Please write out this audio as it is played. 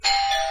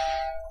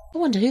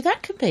wonder who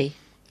that could be.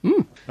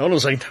 Hold on a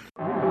second.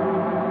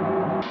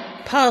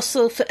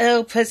 Parcel for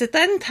El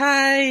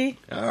Presidente.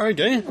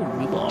 Okay.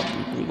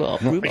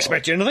 Rhubarb.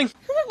 Expect you anything?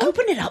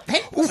 Open it up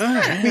then.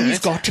 He's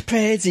got a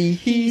prezi.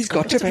 He's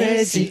got a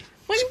prezi.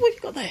 What have you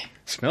got there?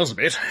 Smells a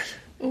bit.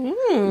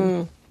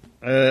 Ooh.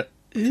 I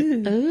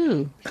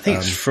Ooh. think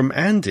it's from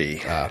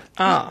Andy.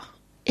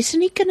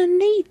 Isn't he going to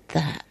need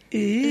that?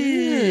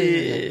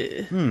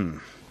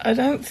 I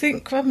don't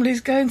think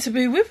Crumbly's going to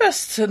be with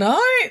us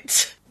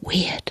tonight.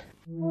 Weird.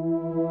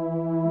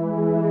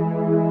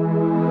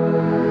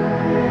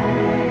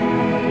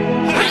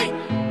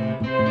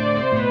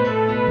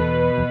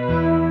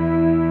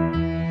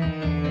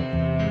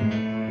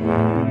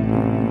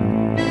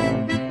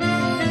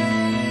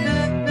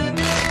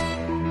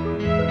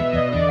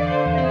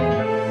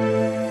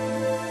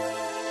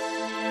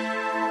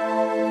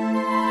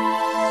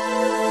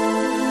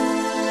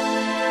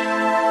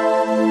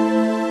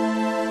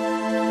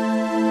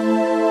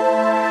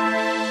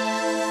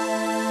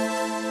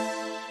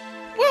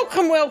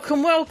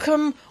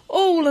 Welcome,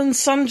 all and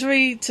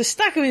sundry, to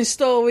Staggering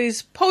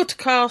Stories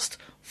podcast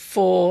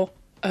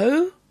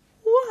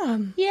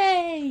 401.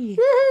 Yay.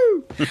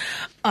 Woohoo!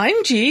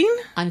 I'm Jean.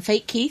 I'm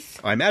Fake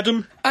Keith. I'm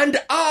Adam. And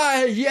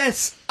I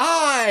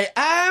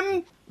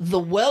am... The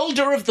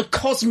welder of the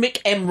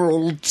cosmic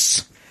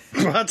emeralds.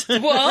 What?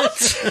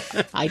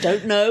 What? I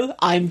don't know.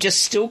 I'm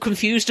just still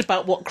confused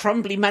about what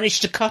Crumbly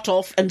managed to cut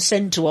off and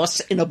send to us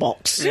in a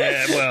box.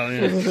 Yeah, well,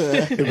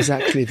 yeah. It was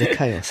actually the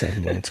Chaos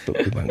Emeralds, but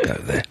we won't go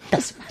there.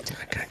 Doesn't matter.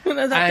 Okay.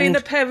 Wouldn't that been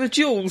a pair of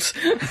jewels?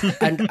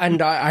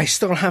 And I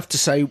still have to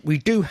say, we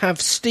do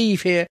have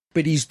Steve here,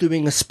 but he's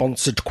doing a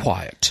sponsored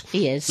quiet.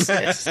 He is.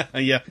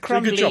 Yeah. Good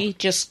Crumbly job.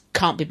 just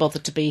can't be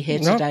bothered to be here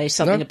No, today.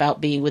 Something no.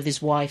 about being with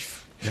his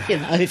wife. You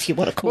know, if you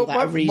want to call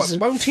that a reason.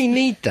 Won't he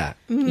need that?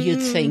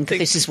 You'd think.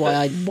 This is why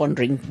I'm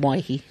wondering why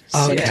he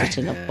sent it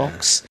in a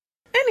box.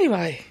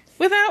 Anyway,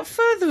 without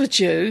further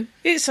ado,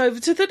 it's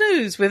over to the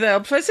news with El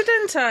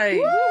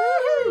Presidente.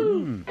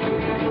 Woo!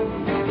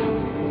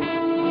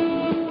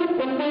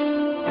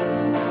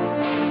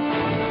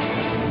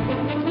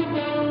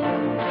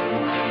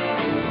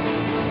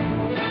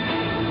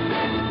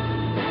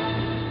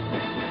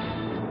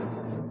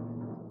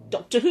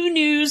 Doctor Who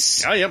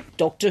news. Oh, yep.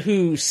 Doctor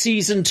Who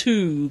Season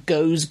 2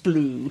 goes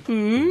blue.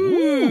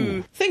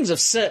 Ooh. Things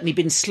have certainly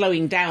been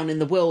slowing down in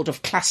the world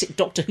of classic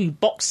Doctor Who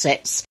box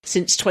sets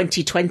since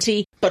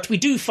 2020, but we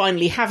do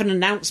finally have an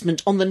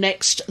announcement on the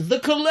next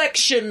The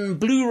Collection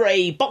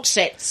Blu-ray box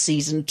set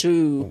Season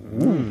 2.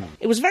 Ooh.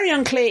 It was very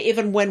unclear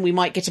even when we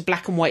might get a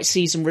black and white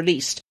season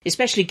released,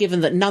 especially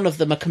given that none of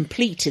them are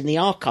complete in the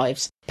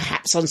archives.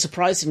 Perhaps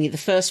unsurprisingly, the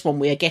first one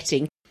we are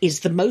getting is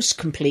the most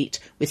complete,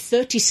 with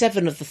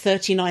 37 of the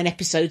 39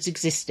 episodes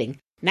existing.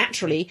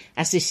 Naturally,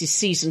 as this is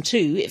Season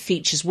 2, it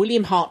features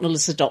William Hartnell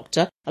as the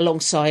Doctor,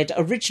 alongside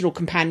original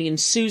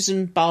companions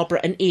Susan, Barbara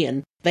and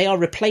Ian. They are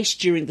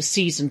replaced during the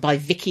season by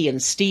Vicky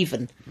and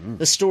Stephen.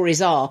 The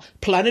stories are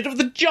Planet of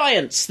the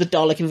Giants, The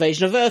Dalek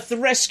Invasion of Earth, The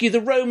Rescue,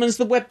 The Romans,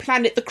 The Web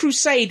Planet, The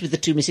Crusade with the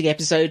 2 missing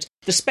episodes,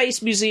 The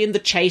Space Museum, The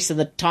Chase and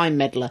The Time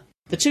Meddler.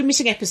 The 2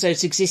 missing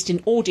episodes exist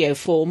in audio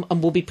form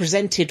and will be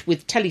presented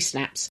with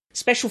telesnaps.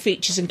 Special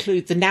features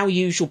include the now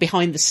usual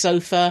Behind the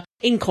Sofa,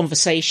 In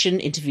Conversation,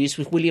 interviews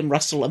with William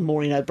Russell and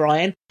Maureen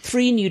O'Brien,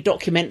 3 new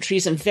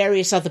documentaries and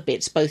various other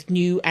bits, both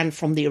new and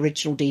from the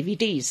original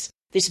DVDs.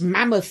 This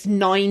mammoth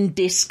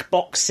 9-disc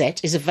box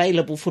set is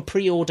available for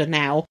pre-order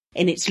now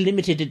in its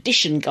limited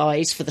edition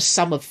guise for the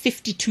sum of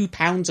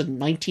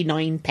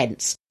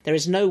 £52.99. There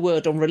is no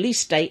word on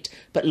release date,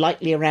 but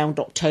likely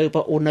around October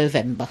or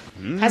November.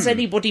 Has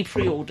anybody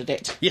pre-ordered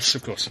it? Yes,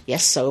 of course.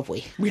 Yes, so have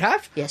we. We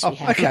have? Yes, we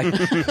have. Okay.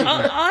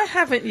 I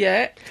haven't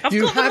yet. I've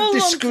You got them have all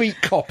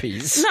discreet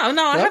copies?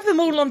 I have them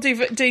all on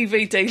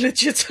DVD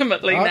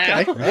legitimately now.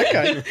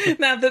 Okay.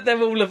 Now that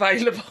they're all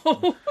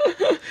available.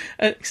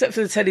 Except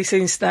for the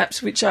telescene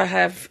snaps, which I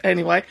have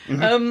anyway.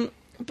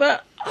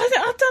 But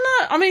I don't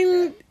know. I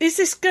mean, is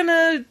this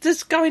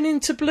does going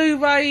into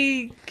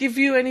Blu-ray give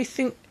you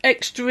anything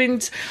extra I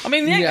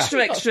mean, the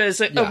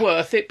extras are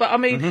worth it, but I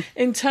mean,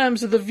 in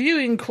terms of the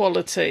viewing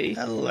quality...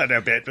 A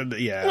little bit,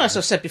 but yeah. Well, as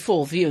I've said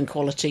before, viewing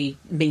quality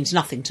means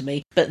nothing to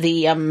me. But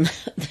the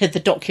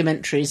the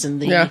documentaries and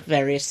the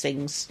various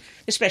things,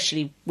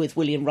 especially with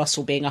William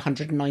Russell being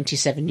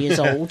 197 years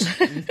old.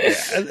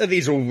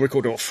 These are all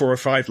recorded at 4 or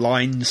 5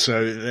 lines,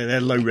 so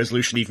they're low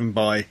resolution even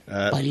by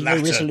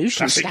low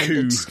resolution classic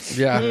standards.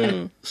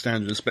 Who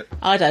standards. But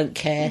I don't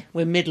care.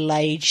 We're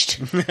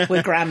middle-aged.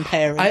 We're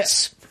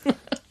grandparents.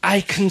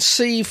 I can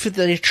see for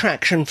the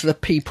attraction for the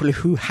people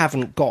who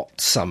haven't got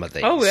some of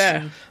these. Oh,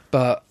 yeah.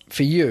 But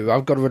for you,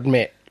 I've got to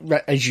admit,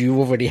 as you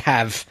already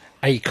have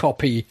a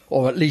copy,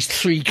 or at least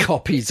 3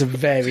 copies of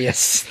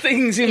various.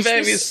 Things in Is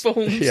various this-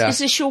 forms. Yeah. Is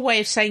this your way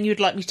of saying you'd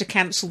like me to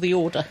cancel the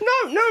order?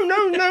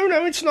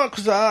 No, it's not,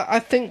 because I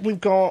think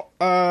we've got,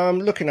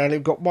 looking at it,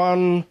 we've got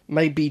 1,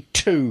 maybe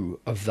 2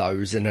 of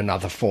those in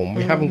another form.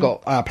 We haven't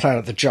got Planet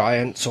of the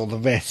Giants, or The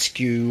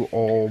Rescue,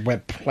 or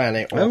Web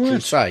Planet, or Oh, right.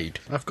 Crusade.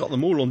 I've got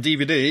them all on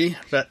DVD,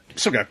 but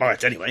still going to buy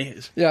it anyway.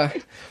 It's Yeah.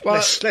 Well,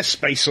 less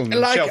space on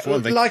the shelf,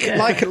 one thing. like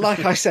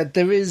I said,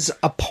 there is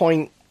a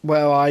point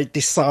where I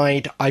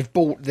decide I've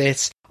bought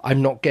this,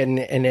 I'm not getting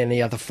it in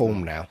any other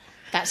form now.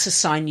 That's a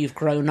sign you've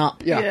grown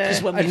up. Yeah.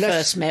 Because when we Unless-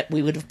 first met,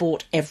 we would have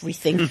bought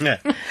everything. Yeah.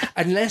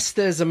 Unless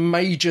there's a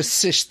major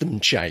system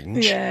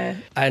change Yeah.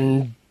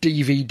 and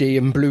DVD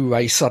and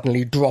Blu-ray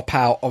suddenly drop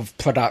out of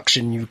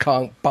production, you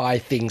can't buy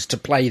things to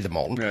play them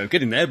on.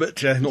 Getting there,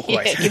 but not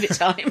quite. Yeah, give it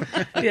time.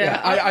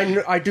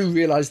 Yeah. I do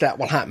realise that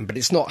will happen, but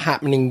it's not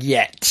happening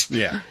yet.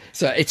 Yeah.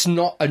 So it's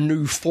not a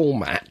new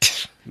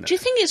format. Do you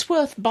think it's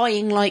worth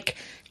buying like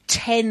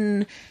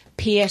 10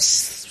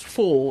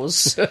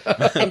 PS4s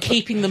and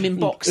keeping them in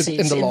boxes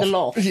In the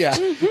loft. Yeah.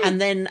 And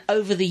then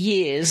over the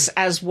years,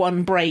 as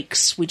one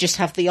breaks, we just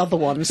have the other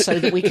one so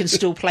that we can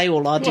still play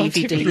all our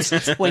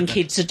DVDs when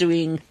kids are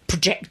doing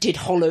projected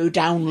hollow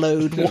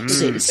download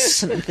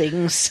whatsits and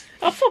things.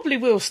 I probably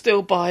will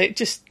still buy it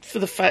just for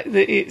the fact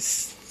that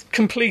it's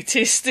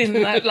completist in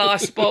that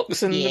last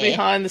box and the Yeah.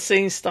 behind the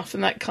scenes stuff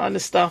and that kind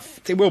of stuff.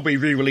 It will be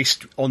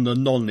re-released on the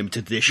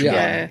non-limited edition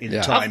Yeah. in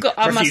Yeah. time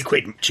I for a few must-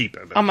 quid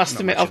cheaper. But I must not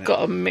admit, much I've in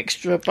got a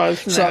mixture of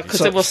both So- now because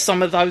so- there was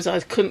some of those I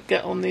couldn't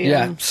get on the.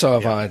 Yeah, so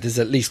have I. There's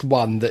at least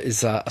one that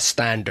is a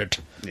standard.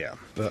 it. Yeah.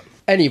 But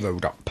any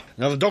road up.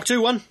 Another Doctor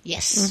Who one.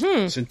 Yes.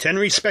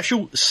 Centenary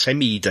special,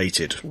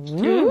 semi-dated.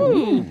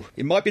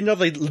 It might be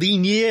another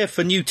lean year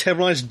for new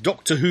televised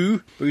Doctor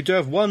Who, but we do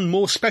have one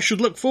more special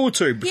to look forward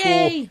to before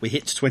Yay. we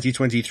hit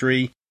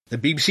 2023. The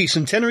BBC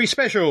Centenary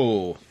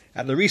special.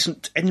 At the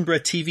recent Edinburgh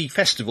TV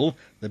Festival,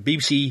 the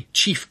BBC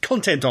Chief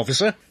Content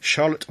Officer,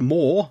 Charlotte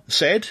Moore,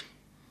 said,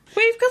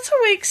 We've got a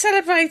week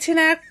celebrating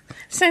our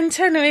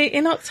centenary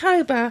in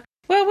October.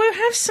 Well, we'll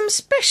have some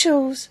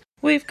specials.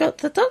 We've got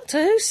the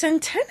Doctor Who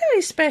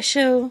Centenary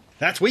special.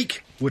 that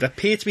week would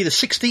appear to be the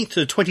 16th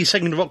to the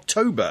 22nd of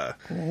October.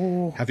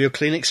 Have your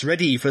clinics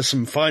ready for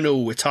some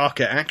final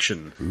Wataka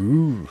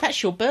action.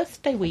 That's your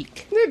birthday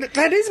week. Yeah,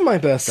 that is my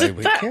birthday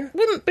week, That yeah.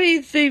 wouldn't be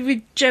the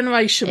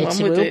regeneration It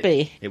one, would will it?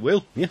 be. It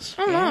will, yes.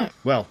 Oh, right.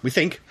 Well, we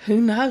think. Who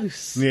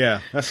knows?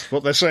 Yeah, that's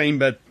what they're saying,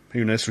 but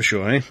who knows for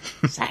sure, eh?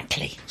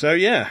 Exactly. So,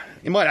 yeah,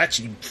 it might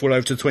actually fall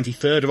over to the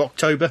 23rd of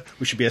October,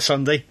 which should be a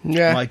Sunday.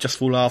 Yeah. It might just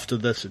fall after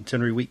the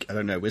centenary week. I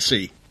don't know, we'll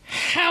see.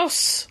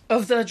 House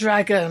of the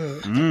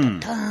Dragon.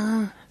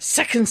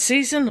 Second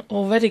season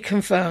already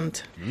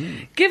confirmed.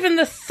 Given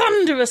the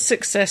thunderous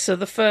success of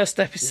the first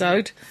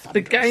episode,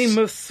 the Game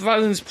of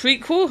Thrones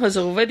prequel has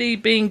already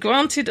been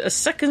granted a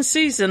second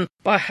season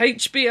by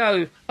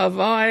HBO.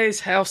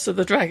 Arise, House of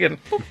the Dragon.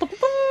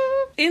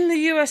 In the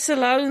US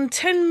alone,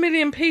 10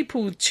 million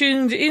people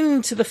tuned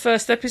in to the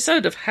first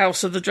episode of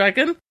House of the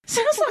Dragon.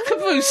 Sounds like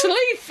a Bruce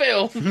Lee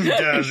film. It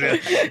does,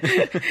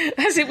 yeah.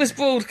 As it was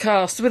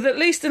broadcast, with at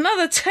least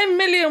another 10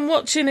 million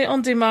watching it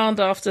on demand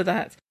after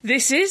that.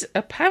 This is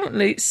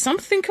apparently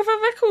something of a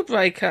record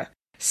breaker.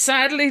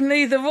 Sadly,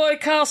 neither Roy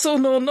Castle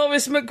nor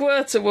Norris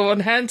McWhirter were on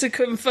hand to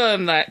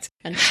confirm that.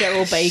 And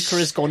Cheryl Baker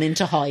has gone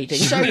into hiding.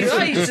 Show your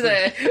age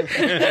there.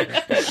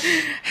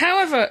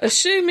 However,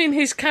 assuming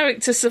his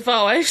character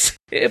survives,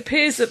 it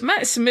appears that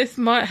Matt Smith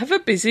might have a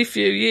busy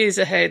few years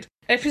ahead.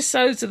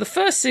 Episodes of the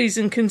first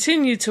season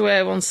continue to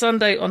air on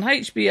Sunday on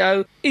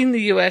HBO in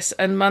the US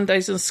and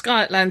Mondays on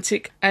Sky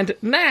Atlantic and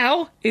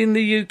now in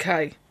the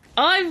UK.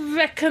 I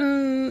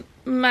reckon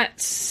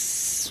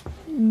Matt's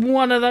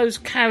one of those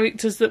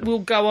characters that will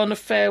go on a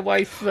fair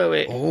way through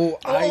it. Oh,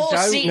 I don't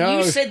see, know.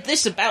 you said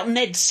this about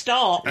Ned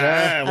Stark,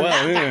 and well,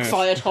 that yeah.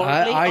 backfired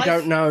horribly. I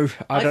don't know.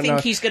 I don't think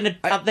know. he's going to.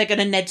 They're going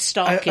to Ned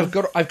Stark him.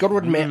 I've got to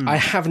admit, I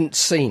haven't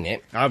seen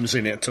it, I haven't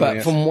seen it at all but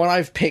yet. from what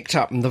I've picked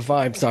up and the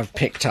vibes I've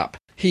picked up,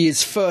 he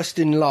is first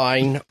in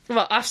line.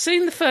 Right, I've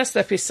seen the first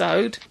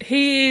episode.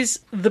 He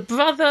is the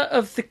brother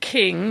of the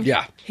king.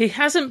 Yeah. He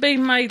hasn't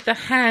been made the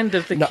hand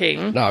of the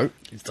king. No.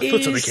 It's the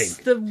foot of the He's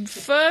king. the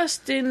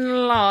first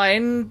in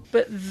line,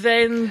 but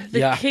then the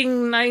Yeah.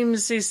 king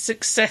names his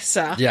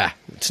successor, Yeah.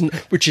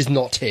 Which is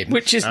not him.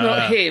 which is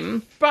not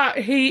him. But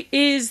he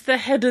is the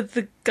head of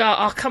the guard.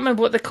 I can't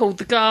remember what they're called.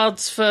 The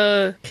guards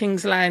for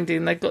King's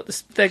Landing. They've got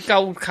their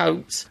gold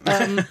coats.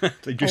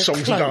 They do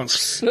songs and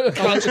dance.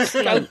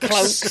 Gold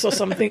cloaks or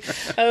something.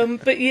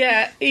 But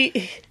yeah,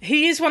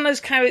 he is one of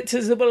those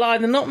characters that will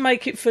either not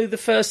make it through the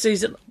first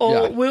season or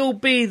Yeah. will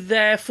be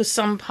there for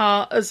some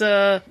part as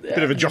a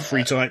Bit of a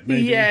Joffrey type,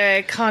 maybe.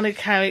 yeah kind of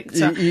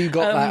character. You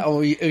got that,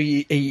 or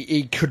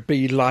he could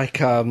be like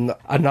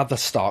another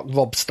Stark,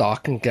 Rob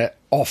Stark, and get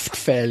offed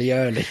fairly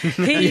early.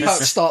 He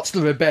starts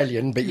the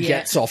rebellion, but he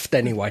gets offed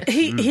anyway.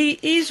 He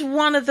is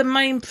one of the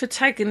main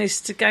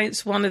protagonists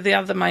against one of the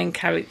other main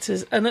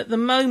characters, and at the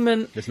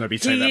moment, There's nobody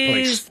to take that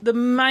place. is the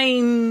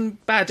main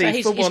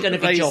baddie. So he's going to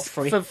be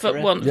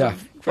Joffrey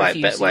Quite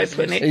a better way of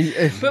putting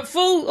it. But for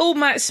all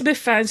Matt Smith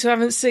fans who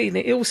haven't seen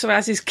it, he also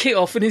has his kit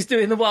off and he's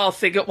doing the wild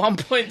thing at one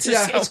point to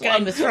It's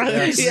Game of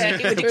Thrones. Yeah.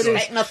 You would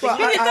expect nothing. Well,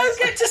 You don't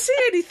get to see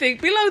anything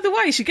below the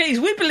waist. You get his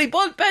wibbly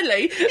bod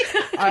belly.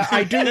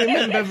 I do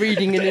remember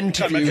reading an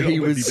interview. imagine He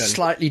what would be was belly.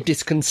 slightly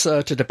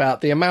disconcerted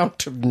about the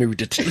amount of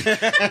nudity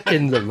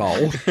in the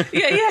role.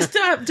 Yeah, he has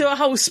to do a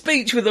whole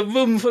speech with a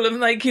room full of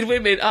naked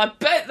women. I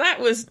bet that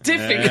was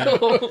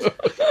difficult.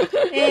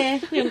 Yeah,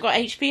 we haven't got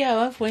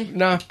HBO, have we?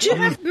 No, Do you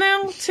have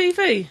Now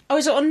TV? Oh,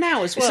 is it on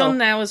Now as well? It's on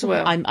Now as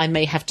well. I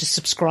may have to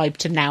subscribe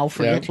to Now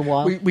for a little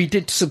while. We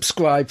did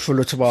subscribe for a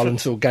little while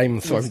until Game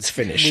of Thrones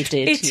We finished.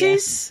 did. It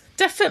is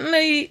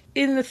definitely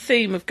in the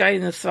theme of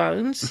Game of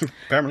Thrones.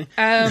 Apparently.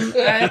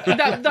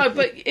 No,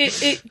 but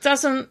it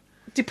doesn't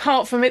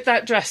depart from it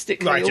that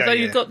drastically. Right, Although yeah.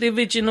 you've got the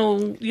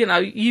original,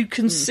 you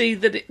can see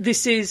that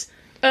this is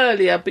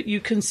earlier, but you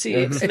can see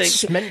it's linked.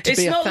 It's meant to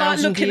It's be not like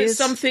 1,000 looking years. at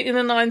something in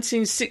the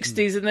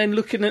 1960s and then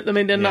looking at them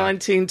in the Yeah.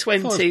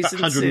 1920s. About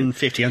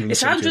 150,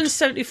 It's 170.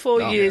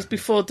 174 years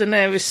before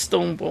Daenerys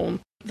Stormborn.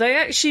 They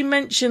actually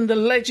mention the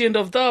legend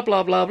of blah,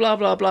 blah, blah, blah,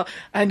 blah, blah,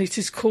 and it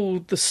is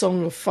called The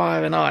Song of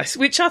Fire and Ice,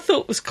 which I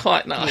thought was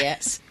quite nice.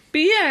 Yes.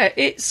 But yeah,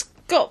 it's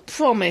got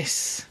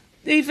promise.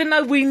 Even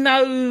though we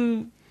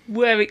know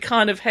where it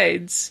kind of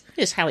heads,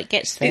 It's how it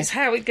gets there. it's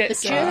how it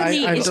gets the there.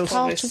 journey I is also-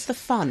 part of the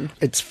fun.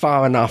 It's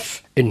far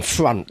enough in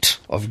front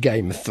of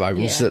Game of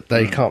Thrones that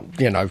they can't,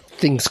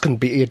 things can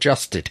be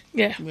adjusted.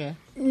 Yeah.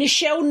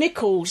 Nichelle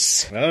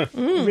Nichols Oh.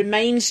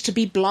 remains to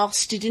be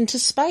blasted into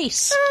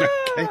space.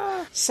 Okay.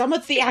 Some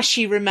of the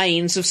ashy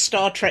remains of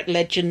Star Trek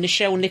legend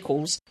Nichelle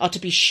Nichols are to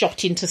be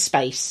shot into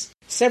space.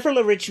 Several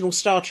original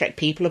Star Trek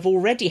people have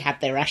already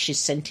had their ashes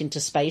sent into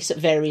space at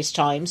various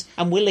times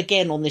and will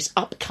again on this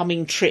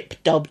upcoming trip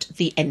dubbed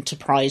the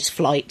Enterprise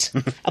flight.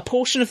 A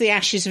portion of the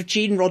ashes of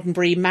Gene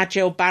Roddenberry,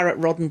 Majel Barrett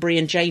Roddenberry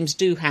and James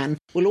Doohan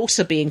will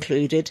also be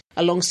included,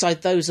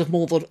 alongside those of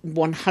more than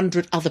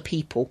 100 other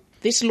people.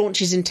 This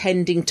launch is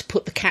intending to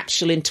put the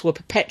capsule into a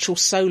perpetual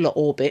solar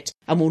orbit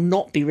and will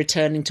not be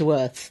returning to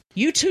Earth.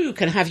 You too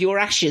can have your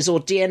ashes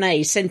or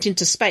DNA sent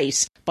into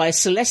space by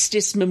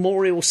Celestis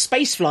Memorial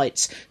Space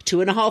Flights.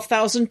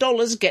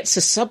 $2,500 gets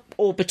a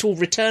suborbital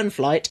return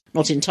flight,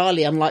 not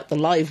entirely unlike the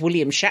live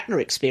William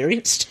Shatner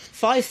experienced.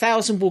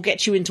 $5,000 will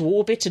get you into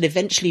orbit and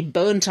eventually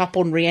burnt up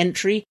on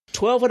re-entry.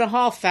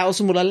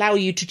 $12,500 will allow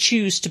you to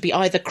choose to be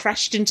either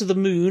crashed into the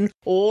moon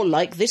or,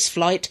 like this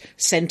flight,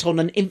 sent on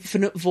an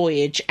infinite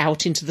voyage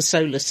out into the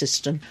solar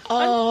system.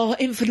 Oh,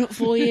 infinite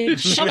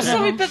voyage. I'm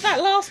sorry, but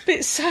that last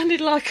bit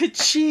sounded like a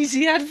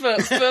cheesy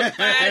advert for a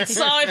bad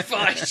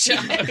sci-fi show.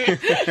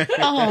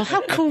 Oh,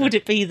 how cool would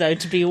it be, though,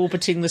 to be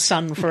orbiting the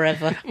sun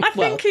forever? I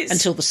think it's-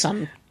 until the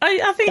sun.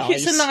 I think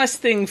it's Dice. a nice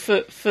thing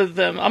for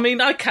them. I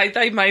mean, okay,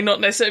 they may not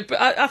necessarily, but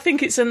I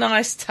think it's a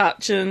nice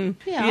touch. And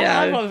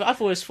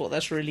I've always thought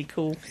that's really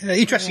cool.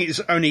 Interesting, it's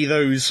only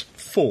those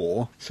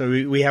 4, so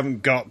we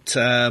haven't got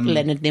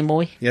Leonard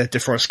Nimoy.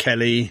 DeForest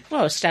Kelly.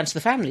 Well, it stands to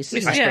the families, I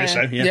doesn't it? suppose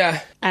so,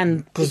 yeah.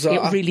 And 'Cause, it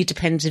really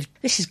depends if...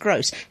 This is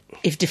gross.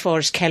 If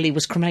DeForest Kelly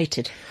was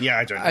cremated. Yeah,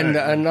 I don't know. And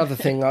another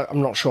thing,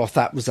 I'm not sure if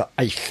that was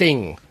a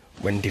thing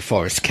when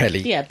DeForest Kelly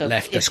Yeah, but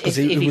left us, if because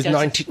he it was does-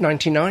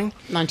 99?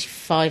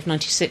 95,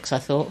 96, I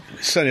thought.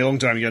 It's certainly a long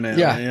time ago now.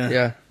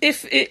 Yeah.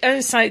 if it,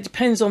 as I say, it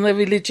depends on their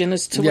religion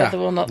as to Yeah, whether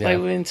or not they yeah.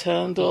 were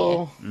interned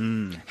or.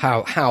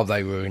 How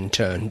they were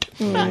interned.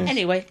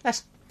 Anyway,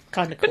 that's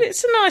kind of cool. But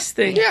it's a nice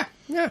thing. Yeah.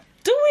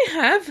 Do we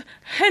have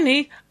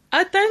Henny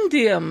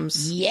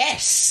Addendiums?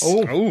 Yes!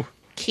 Oh,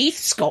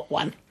 Keith's got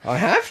one. I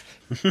have.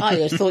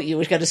 I thought you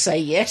were going to say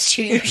yes.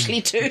 You usually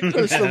do.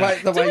 It's the way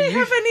Do we you...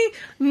 have any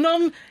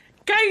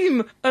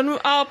non-game and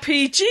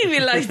RPG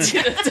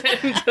related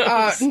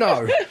addendums?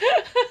 No.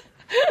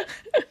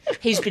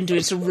 He's been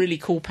doing some really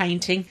cool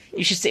painting.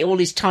 You should see all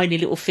his tiny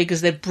little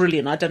figures. They're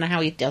brilliant. I don't know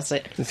how he does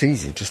it. It's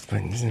easy, just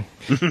plain, isn't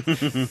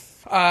it?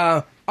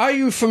 Are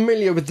you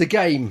familiar with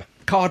the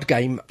card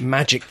game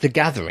Magic the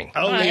Gathering?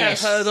 oh I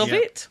yes. have heard of Yeah.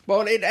 it.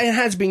 Well, it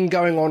has been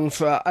going on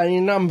for a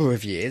number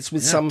of years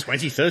with some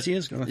 20, 30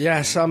 years ago.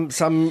 Yeah,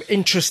 some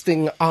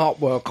interesting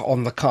artwork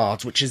on the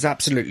cards, which is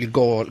absolutely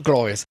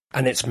glorious.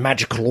 And it's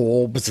magical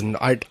orbs, and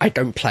I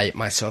don't play it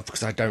myself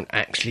because I don't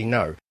actually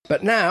know.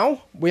 But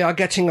now we are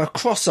getting a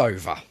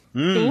crossover.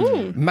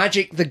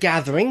 Magic the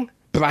Gathering,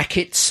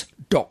 brackets,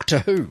 Doctor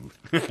Who.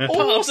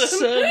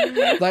 Awesome.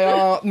 They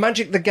are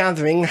Magic the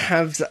Gathering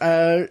has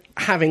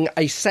having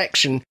a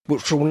section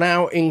which will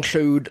now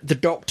include the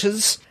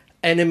Doctors,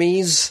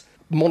 enemies,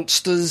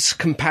 monsters,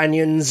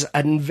 companions,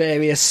 and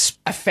various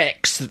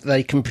effects that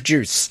they can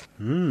produce.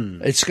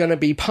 It's going to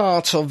be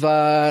part of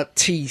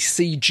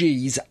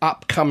TCG's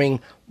upcoming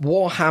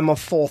Warhammer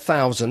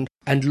 4000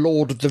 and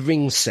Lord of the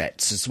Rings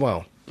sets as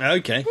well.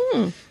 Okay.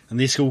 And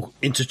this will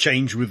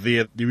interchange with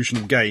the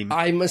original game.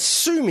 I'm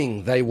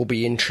assuming they will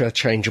be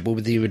interchangeable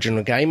with the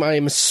original game. I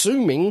am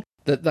assuming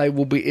that they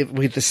will be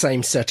with the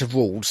same set of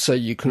rules, so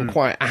you can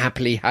quite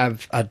happily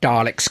have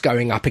Daleks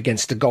going up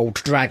against a gold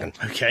dragon.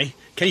 Okay.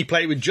 Can you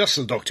play it with just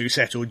the Doctor Who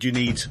set, or do you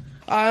need...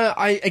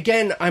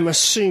 I'm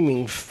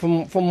assuming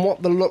from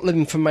what the little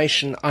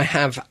information I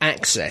have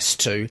access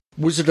to,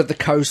 Wizard of the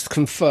Coast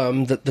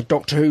confirmed that the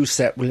Doctor Who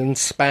set will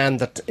span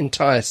the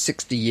entire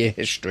 60-year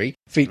history,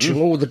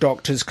 featuring all the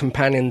Doctor's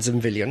companions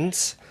and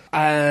villains.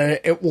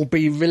 It will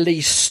be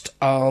released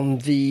on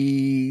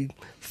the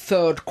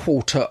third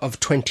quarter of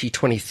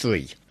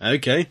 2023.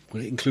 Okay.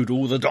 Will it include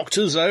all the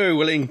Doctors, though?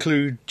 Will it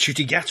include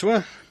Ncuti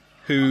Gatwa,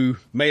 who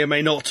may or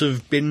may not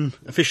have been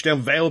officially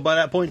unveiled by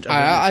that point?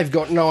 I've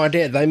got no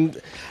idea.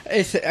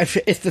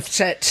 If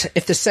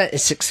the set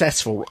is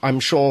successful,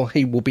 I'm sure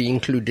he will be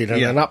included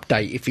in an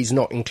update if he's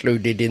not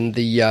included in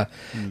the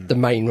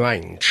main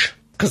range.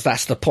 Because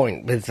that's the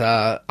point with,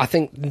 I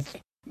think,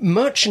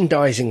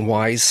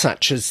 merchandising-wise,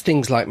 such as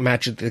things like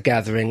Magic the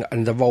Gathering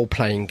and the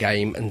role-playing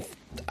game and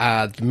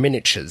the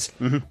miniatures,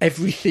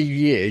 every 3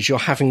 years you're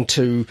having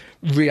to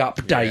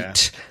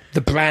re-update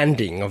the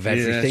branding of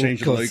everything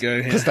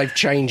because they've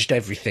changed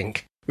everything,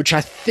 which I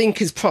think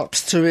is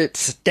perhaps to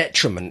its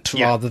detriment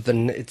rather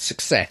than its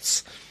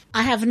success.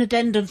 I have an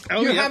addendum.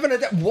 Have an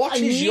addendum. What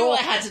is your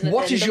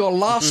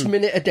last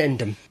minute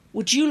addendum?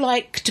 Would you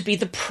like to be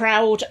the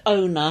proud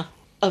owner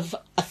of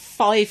a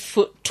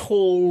 5-foot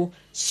tall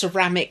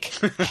ceramic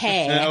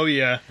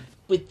hair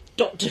with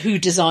Doctor Who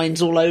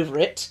designs all over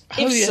it?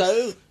 If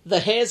so, the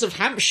Hares of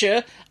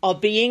Hampshire are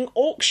being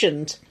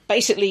auctioned.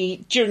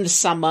 Basically, during the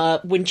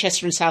summer,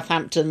 Winchester and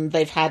Southampton,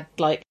 they've had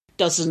like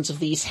dozens of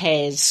these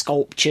hares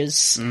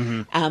sculptures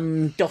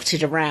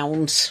dotted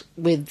around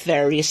with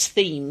various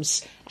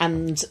themes,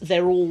 and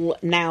they're all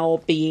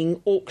now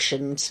being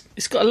auctioned.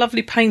 It's got a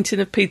lovely painting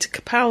of Peter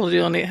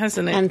Capaldi on it,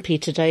 hasn't it? And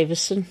Peter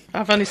Davison.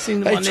 I've only seen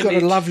the one image. It's got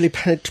a lovely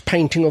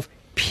painting of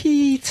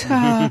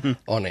Peter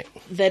on it.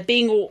 They're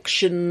being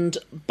auctioned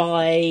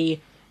by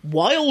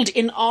Wild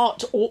in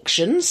Art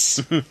Auctions,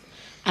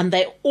 and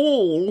they're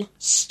all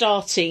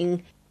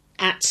starting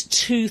at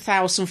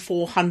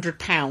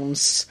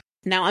 £2,400.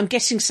 Now, I'm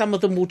guessing some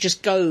of them will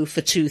just go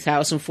for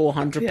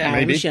 £2,400. Yeah,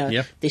 maybe.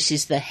 Yeah. This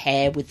is the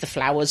hair with the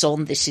flowers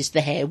on. This is the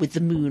hair with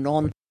the moon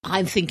on.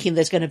 I'm thinking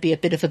there's going to be a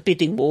bit of a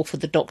bidding war for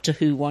the Doctor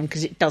Who one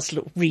because it does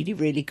look really,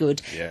 really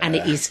good and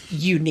it is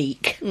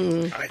unique.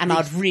 And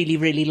I'd really,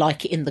 really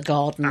like it in the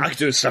garden. I could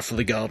do stuff for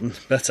the garden,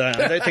 but I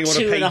don't think I want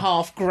to pay...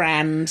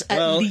 £2,500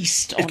 at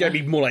least. It's going to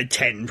be more like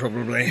 10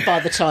 probably by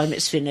the time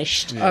it's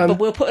finished. But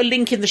we'll put a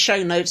link in the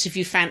show notes if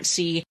you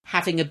fancy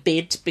having a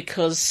bid,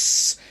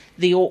 because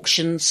the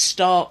auction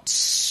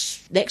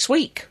starts next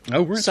week.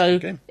 Oh, right. So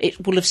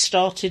it will have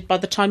started by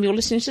the time you're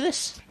listening to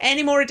this.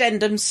 Any more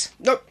addendums?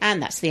 Nope.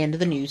 And that's the end of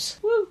the news.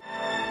 Woo.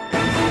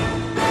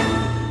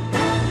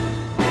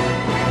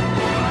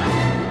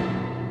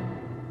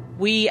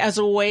 We, as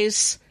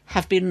always,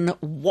 have been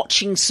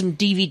watching some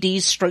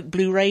DVDs stroke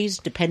Blu-rays,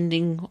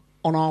 depending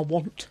on our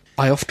want.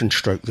 I often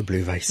stroke the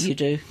Blu-rays. You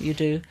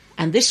do.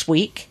 And this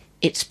week,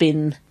 it's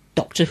been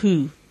Doctor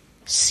Who,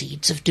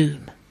 Seeds of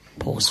Doom.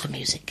 Pause for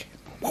music.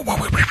 And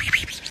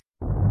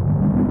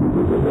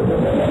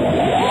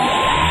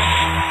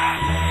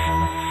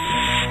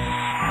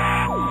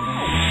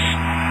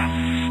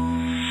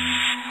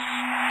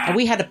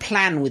we had a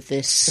plan with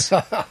this.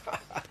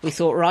 We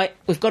thought, right,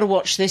 we've got to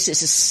watch this.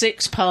 It's a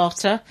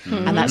 6-parter,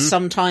 and that's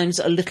sometimes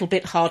a little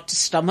bit hard to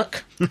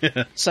stomach.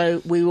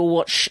 So we will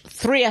watch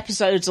 3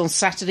 episodes on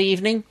Saturday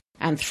evening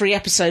and 3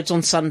 episodes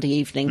on Sunday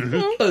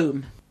evening.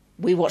 Boom.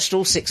 We watched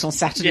all 6 on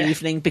Saturday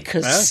evening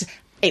because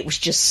it was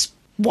just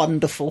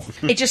wonderful.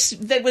 It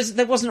just there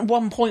wasn't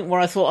one point where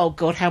I thought, oh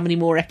god, how many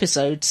more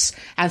episodes?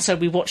 And so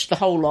we watched the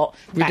whole lot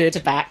back to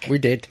back. We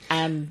did.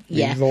 And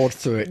we roared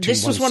through it.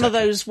 This was one of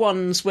those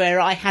ones where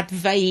I had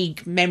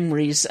vague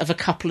memories of a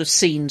couple of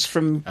scenes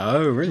from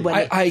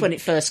when it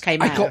first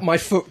came out. I got my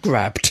foot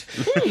grabbed.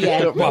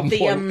 At one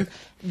point.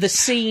 The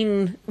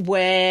scene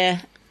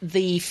where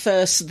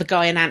the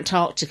guy in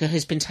Antarctica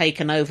has been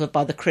taken over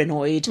by the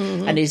Krynoid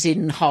and is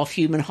in half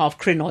human, half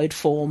Krynoid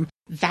form.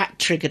 That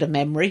triggered a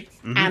memory.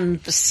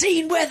 And the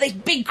scene where the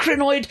big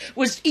Krynoid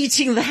was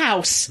eating the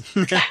house,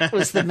 that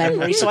was the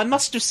memory. So I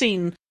must have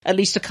seen at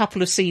least a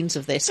couple of scenes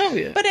of this. Oh,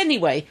 yeah. But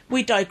anyway,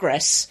 we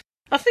digress.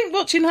 I think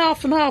watching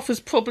half and half was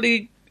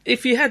probably...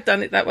 If you had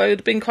done it that way, it would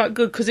have been quite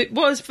good, because it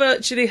was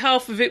virtually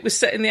half of it was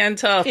set in the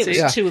Antarctic.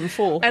 It was 2 and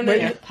 4. And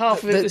then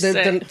half of it was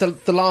set...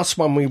 The last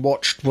one we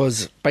watched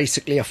was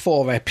basically a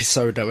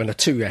 4-episoder and a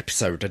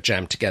 2-episoder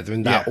jammed together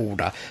in that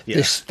order.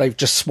 They've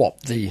just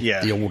swapped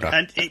the order.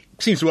 And it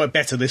seems to work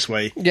better this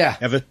way. Yeah.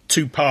 Have a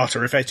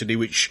 2-parter, effectively,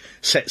 which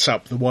sets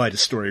up the wider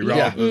story,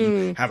 rather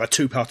than have a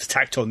 2-parter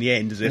tacked on the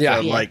end, as it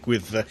felt like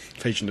with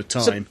Invasion of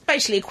Time. So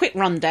basically, a quick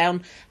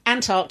rundown.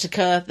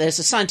 Antarctica, there's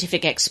a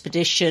scientific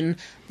expedition.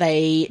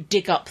 They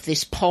dig up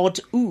this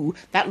pod. Ooh,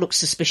 that looks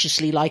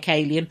suspiciously like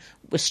Alien.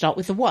 we'll start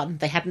with the one.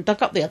 They hadn't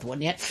dug up the other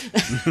one yet.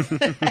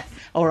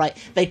 All right.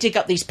 They dig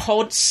up these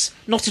pods,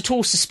 not at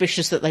all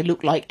suspicious that they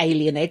look like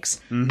alien eggs,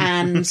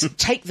 and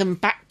take them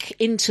back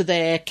into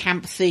their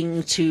camp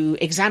thing to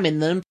examine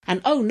them.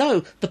 And oh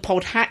no, the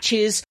pod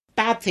hatches.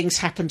 Bad things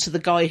happen to the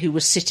guy who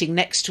was sitting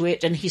next to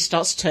it, and he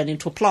starts to turn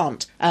into a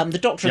plant. The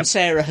Doctor and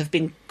Sarah have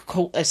been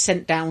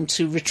sent down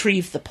to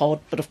retrieve the pod,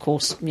 but of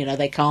course,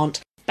 they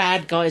can't.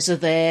 Bad guys are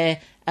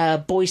there.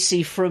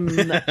 Boise from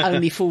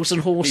Only Fools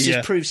and Horses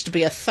proves to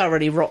be a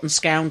thoroughly rotten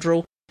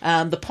scoundrel.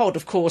 The pod,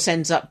 of course,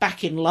 ends up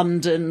back in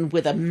London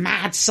with a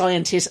mad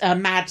scientist, a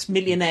mad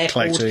millionaire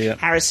called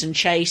Harrison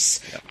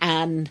Chase,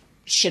 and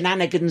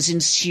shenanigans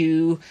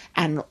ensue,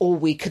 and all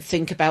we could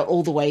think about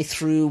all the way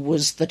through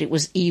was that it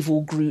was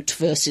evil Groot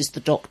versus the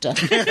Doctor.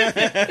 There's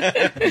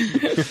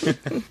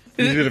a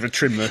bit of a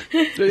trim there.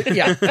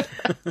 Yeah.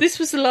 This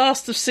was the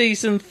last of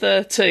season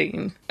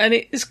 13, and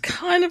it is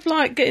kind of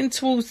like getting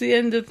towards the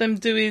end of them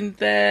doing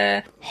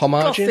their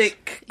homages?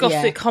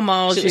 gothic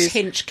homages. So it was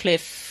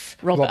Hinchcliffe,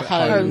 Robert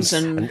Holmes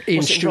and Ian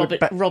was it Stewart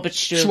Robert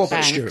Stewart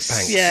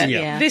Banks.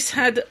 Yeah. This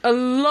had a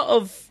lot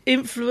of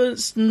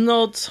influence,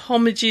 nods,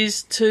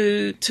 homages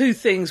to two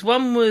things.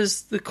 One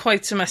was the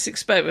Quatermass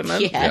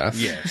experiment. Yeah.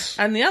 Yes.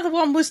 And the other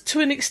one was, to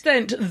an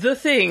extent, The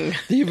Thing.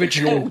 The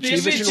original. The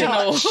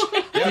original.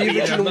 The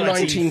original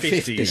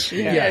 1950s.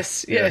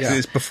 Yes.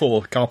 It's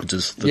before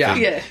Carpenter's. The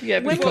Thing. Yeah.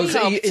 Because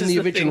in the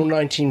original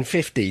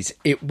 1950s,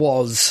 it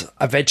was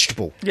a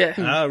vegetable. Yeah.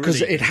 Ah,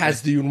 Because really? it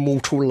has the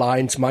immortal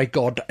lines, "My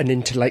God, an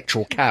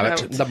intellectual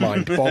carrot." The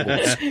mind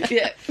boggles.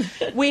 Yeah.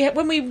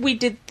 When we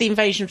did the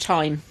Invasion of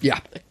Time Yeah.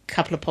 a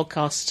couple of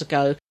podcasts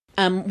ago,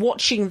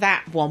 watching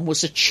that one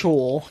was a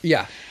chore.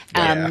 Yeah.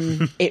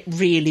 It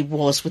really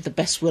was, with the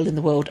best will in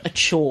the world, a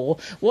chore.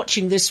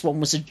 Watching this one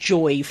was a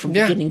joy from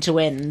beginning to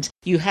end.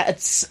 You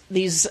had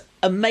these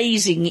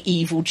amazing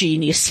evil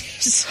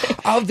geniuses.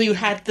 You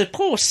had the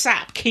poor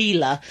sap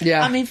Keeler.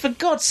 Yeah. I mean, for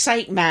God's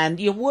sake, man,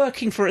 you're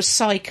working for a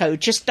psycho.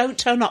 Just don't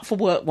turn up for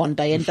work one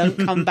day and don't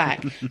come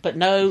back. But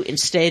no,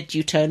 instead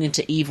you turn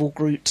into evil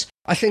Groot.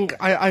 I think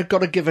I've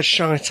got to give a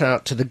shout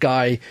out to the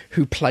guy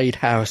who played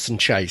Harrison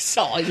Chase.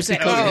 Oh, he was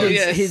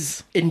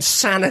His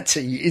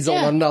insanity is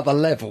on another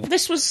level.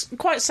 This was,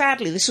 quite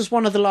sadly, this was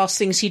one of the last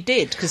things he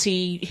did, because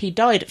he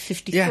died at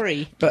 53.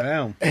 Yeah, but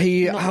Wow.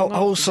 he Not long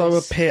also after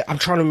this. appeared. I'm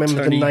trying to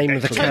remember Tony the name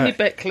of the Beckley. Tony character.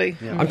 Beckley.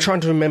 I'm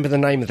trying to remember the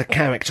name of the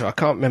character. I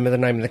can't remember the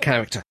name of the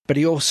character. But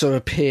he also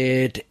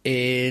appeared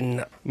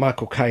in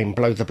Michael Caine,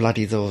 Blow the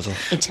Bloody Doors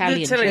Off. Italian.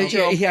 The Italian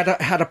job. Job. He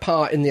had a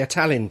part in the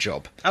Italian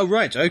Job. Oh,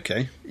 right,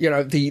 okay. You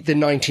know, the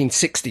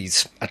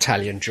 1960s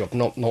Italian Job,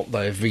 not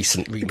the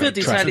recent remake. Good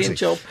Italian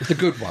Job. The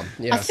good one,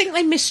 yeah. I think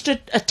they missed a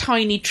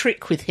tiny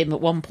trick with him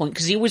at one point,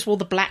 because he always wore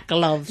the black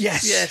gloves.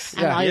 Yes.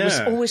 And I was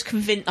Yeah. always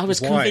convinced. I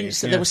was Why?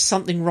 convinced that Yeah. there was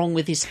something wrong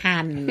with his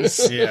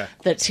hands. Yeah.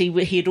 That he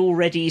had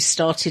already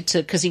started to,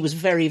 because he was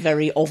very,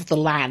 very of the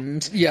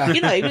land. Yeah.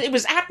 It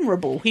was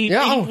admirable. He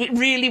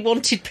really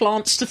wanted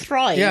plants to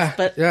thrive. Yeah,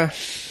 but yeah.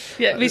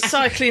 Yeah,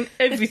 recycling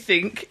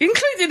everything,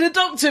 including the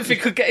Doctor, if he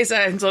could get his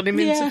hands on him,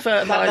 into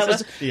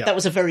fertiliser. that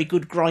was a very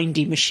good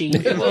grindy machine.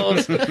 It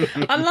was.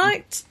 I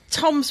liked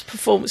Tom's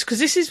performance, because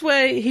this is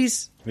where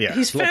he's a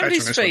lot found better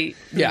his in this one. feet.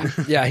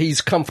 Yeah,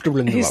 he's comfortable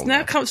in the He's role.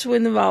 now comfortable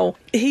in the role.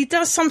 He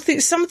does something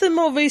some of the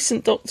more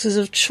recent Doctors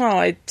have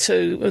tried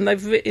to, and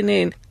they've written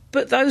in,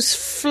 but those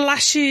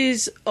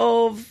flashes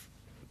of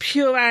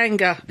pure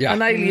anger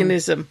and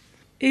alienism.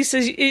 He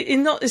says,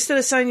 instead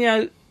of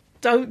saying,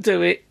 don't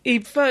do it, he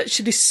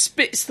virtually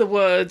spits the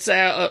words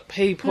out at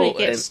people. Well, he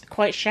gets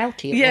quite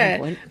shouty at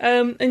one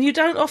point. And you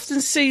don't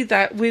often see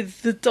that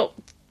with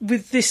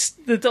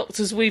the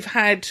Doctors we've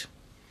had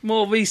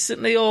more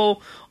recently or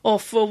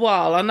for a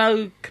while. I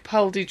know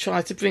Capaldi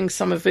tried to bring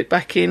some of it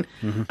back in,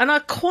 and I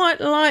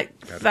quite like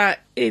that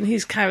in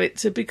his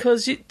character,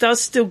 because it does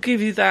still give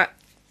you that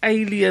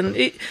alien.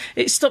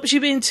 It stops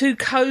you being too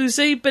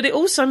cosy, but it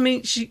also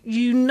means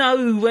you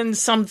know when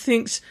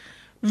something's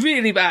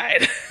really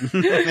bad.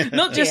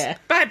 Not just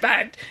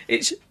bad.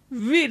 It's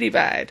really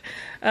bad.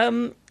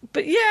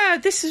 But yeah,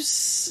 this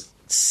is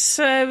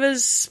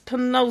Sarah's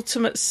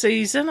penultimate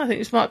season. I think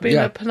this might be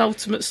her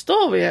penultimate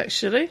story,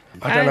 actually.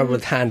 I don't know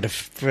with Hand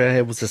of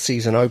Prayer was a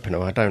season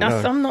opener. I don't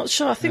know. I'm not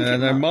sure. I think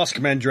Mask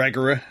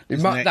Mandragora.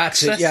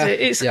 That's it. that's Yeah, it.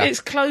 It's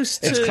close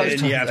to. It's close to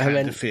And you have her Hand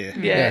end. of Fear.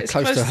 Yeah, it's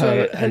close to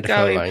her end of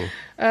her going.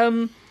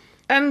 reign.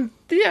 And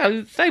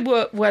they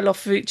work well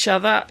off of each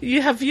other.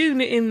 You have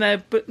Unit in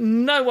there, but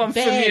no one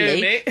from Barely.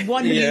 Unit.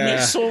 One unit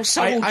saw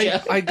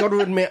soldier. I got to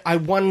admit, I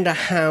wonder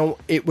how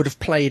it would have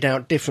played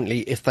out differently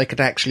if they could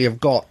actually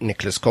have got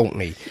Nicholas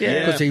Courtney,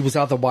 because he was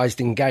otherwise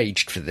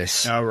engaged for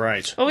this. Oh,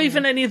 right. Or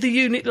even any of the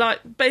unit like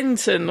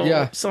Benton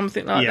or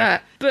something like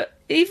that. But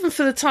even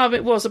for the time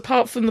it was,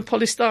 apart from the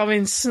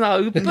polystyrene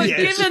snow, but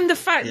given the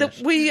fact that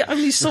we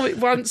only saw it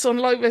once on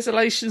low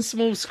resolution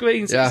small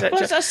screens, etc.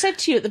 Well, as I said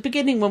to you at the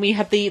beginning when we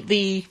had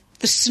the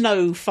the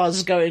snow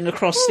fuzz going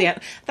across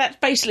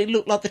that basically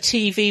looked like the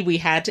TV we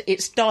had.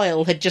 Its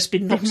dial had just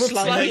been knocked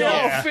slightly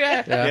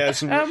off.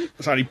 Some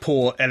slightly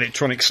poor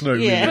electronic snow.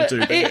 Yeah.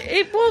 Really do.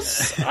 It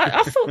was.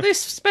 I thought this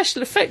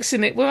special effects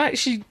in it were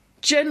actually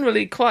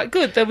generally quite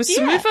good. There was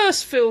some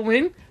reverse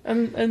filming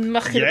and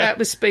mucking about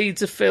the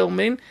speeds of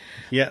filming.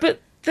 Yeah.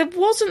 But there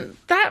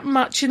wasn't that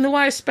much in the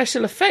way of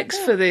special effects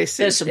for this.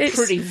 There's some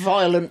pretty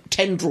violent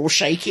tendril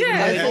shaking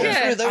going on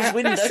through those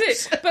windows.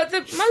 That's it. But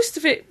most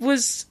of it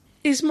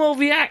is more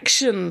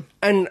reaction,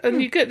 and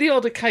you get the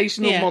odd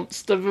occasional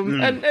monster,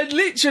 and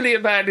literally a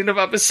man in a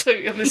rubber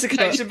suit on this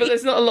occasion, but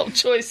there's not a lot of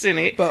choice in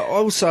it. But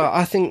also,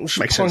 I think we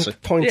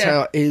should point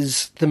out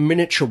is the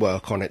miniature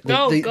work on it.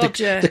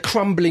 The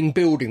crumbling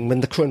building when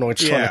the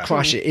Krynoid's trying to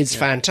crush it is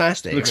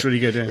fantastic. Looks really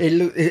good,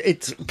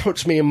 It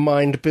puts me in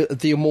mind of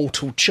the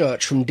Immortal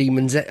Church from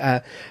Demons...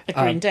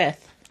 Green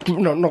Death.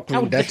 No, not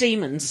Green Death. The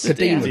Demons. The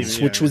Demons,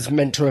 which was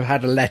meant to have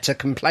had a letter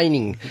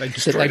complaining that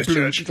they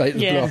blew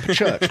up a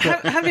church.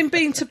 Having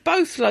been to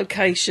both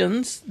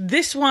locations,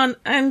 this one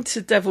and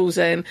to Devil's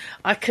End,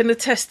 I can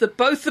attest that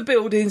both the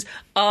buildings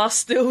are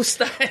still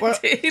standing. Well,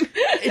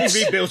 It's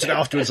rebuilt it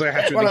afterwards. They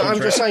had to. Well,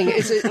 I'm just saying,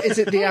 is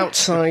it the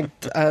outside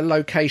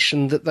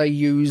location that they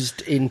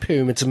used in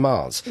Pyramids of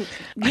Mars?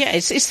 Yeah,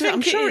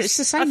 I'm sure it's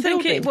the same building.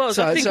 I think it was.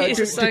 I think it's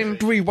the same.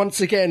 Do we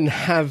once again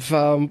have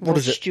Rod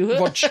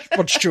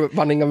Stewart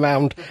running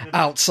around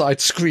outside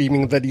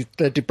screaming that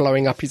they're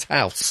blowing up his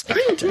house?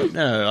 I don't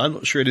know. I'm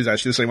not sure it is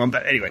actually the same one,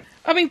 but anyway.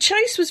 I mean,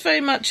 Chase was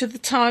very much at the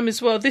time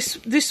as well.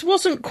 This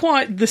wasn't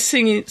quite the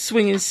swinging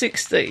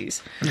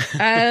 60s,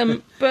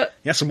 but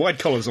he had some white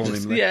collars on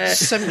him. Yeah,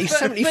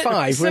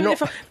 75.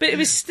 But it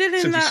was still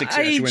in that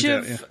age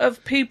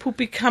of people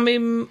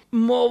becoming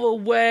more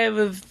aware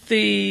of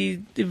the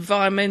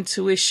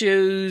environmental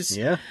issues.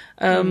 Yeah.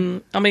 I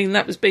mean,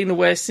 that was been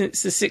aware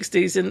since the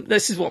 60s, and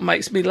this is what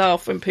makes me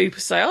laugh when people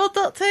say, "Oh,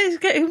 Doctor Who's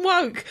getting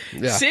woke."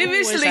 Yeah.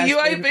 Seriously,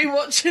 you ain't been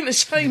watching the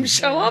same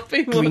show I've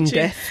been Green watching.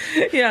 Death.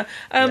 Yeah,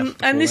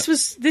 and this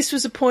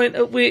was a point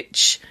at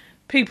which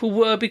people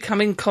were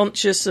becoming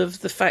conscious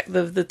of the fact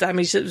of the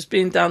damage that was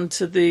being done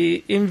to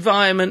the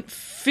environment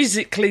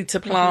physically to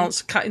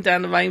plants, cutting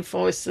down the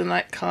rainforests and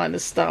that kind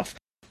of stuff.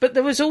 But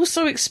there was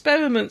also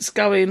experiments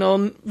going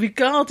on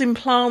regarding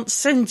plant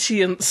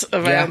sentience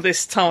around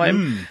this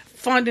time,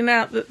 finding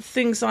out that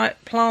things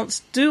like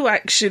plants do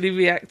actually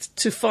react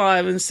to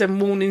fire and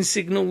send warning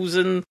signals.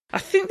 And I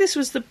think this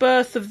was the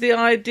birth of the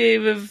idea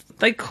of,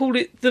 they call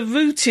it the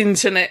root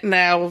internet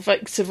now,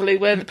 effectively,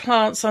 where the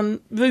plants and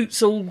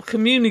roots all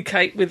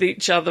communicate with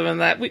each other and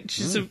that, which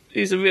is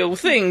a real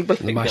thing.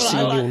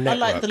 I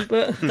like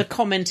the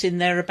comment in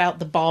there about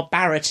the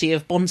barbarity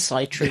of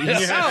bonsai trees.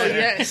 Oh,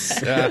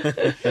 yes.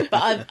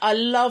 But I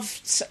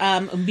loved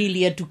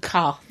Amelia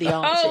Ducat, the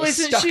artist. Oh,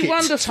 isn't she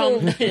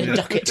wonderful?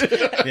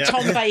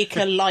 Tom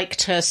Baker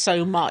liked her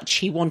so much,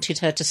 he wanted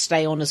her to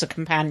stay on as a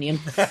companion.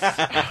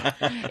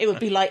 It would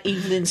be like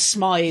Evelyn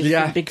Smythe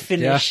from Big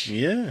Finish.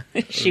 Yeah.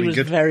 She was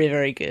very,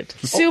 very good.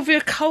 Sylvia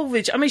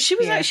Coleridge. I mean, she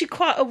was actually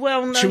quite a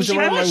well-known... She was a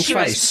well-known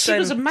face. She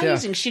was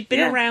amazing. She'd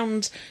been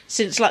around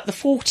since, like, the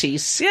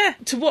 40s. Yeah,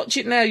 to watch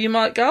it now, you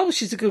might go, oh,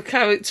 she's a good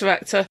character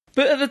actor.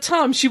 But at the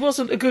time, she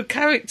wasn't a good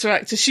character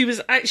actor. She was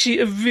actually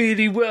a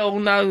really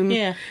well-known...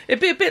 Yeah.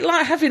 It'd be a bit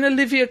like having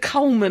Olivia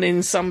Colman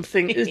in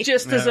something,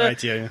 just as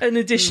an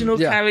additional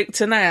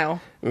character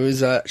now. It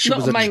was, she not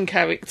was a main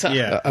character.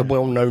 Yeah. A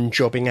well-known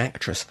jobbing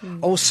actress.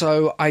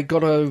 Also, I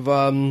got over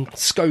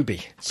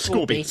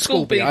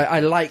Scorby. I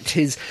liked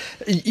his...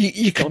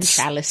 You could,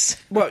 Chalice.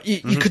 Well,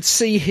 you could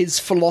see his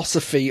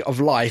philosophy of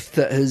life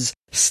that has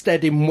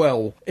stead him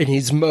well in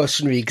his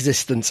mercenary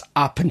existence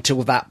up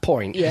until that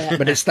point. Yeah.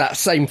 But it's that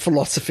same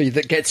philosophy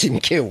that gets him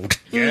killed.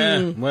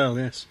 Yeah, well,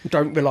 yes.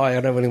 Don't rely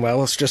on anyone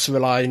else, just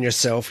rely on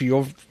yourself.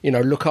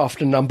 Look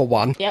after number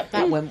one. Yep,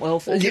 that went well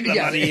for Get him.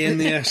 the money in,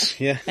 yes,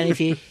 yeah. And if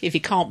you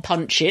can't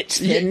punch it,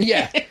 then...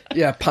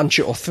 Yeah, punch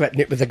it or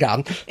threaten it with a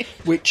gun,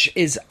 which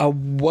is a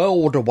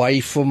world away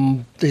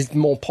from his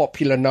more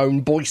popular known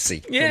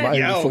Boise. Yeah. From Only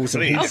Yeah, Fools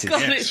and absolutely. Oh, Horses.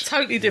 God, Yes. it's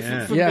totally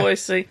different from Yeah.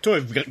 Boise.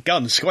 Talking of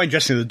guns, quite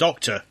interesting, the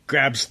Doctor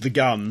grabs the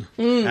gun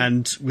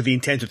and with the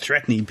intent of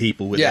threatening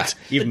people with it,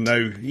 even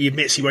though he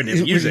admits he won't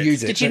ever use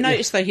it. Did you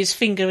notice, though, his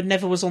finger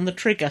never was on the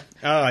trigger?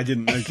 Oh, I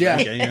didn't know. Yeah,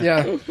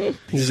 Okay,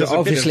 He's There's a bit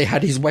obviously of-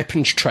 had his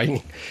weapons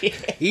training.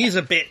 He's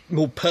a bit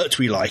more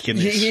Pertwee-like in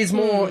this. He is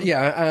more,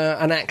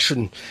 an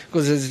action,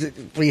 because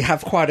we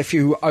have quite a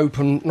few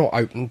not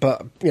open,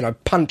 but,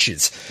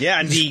 punches. Yeah,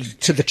 and he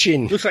to the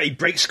chin. looks like he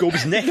breaks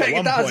Scorby's neck Yeah, at he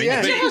one does, point.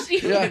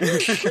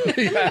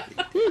 yeah.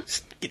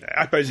 But,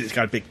 I suppose it's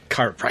got a big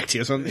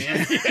chiropractic or something.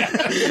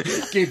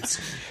 Gibbs.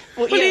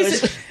 Well, Well,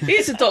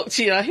 he's a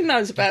doctor, he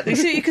knows about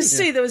this. You can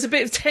see there was a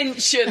bit of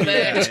tension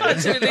there, trying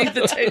to relieve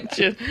the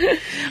tension.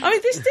 I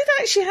mean, this did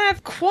actually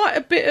have quite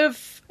a bit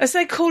of, as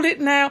they call it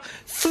now,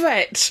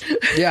 threat.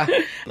 Yeah.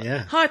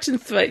 Yeah.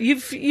 Heightened threat.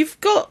 You've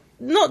got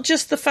not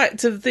just the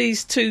fact of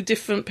these two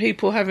different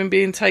people having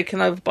been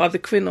taken over by the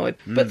crinoid,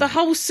 but the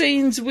whole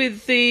scenes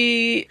with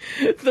the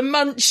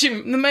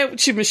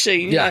melching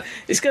machine. Yeah. You know,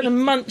 it's going to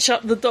munch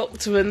up the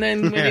Doctor, and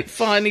then when it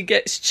finally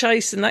gets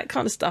chased and that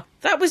kind of stuff.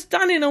 That was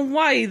done in a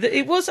way that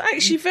it was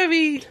actually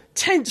very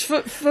tense for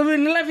an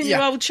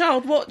 11-year-old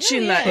child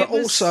watching that. But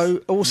also,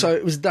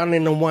 it was done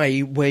in a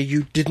way where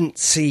you didn't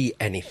see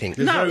anything.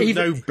 There's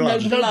no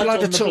blood. No blood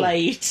on at the all.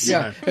 blades.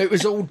 Yeah, it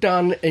was all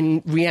done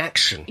in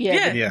reaction.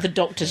 Yeah, the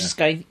Doctor's just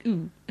going,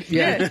 ooh.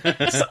 Yeah.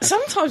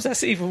 Sometimes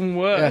that's even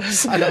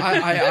worse.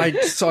 And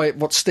sorry,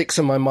 what sticks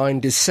in my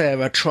mind is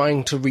Sarah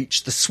trying to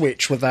reach the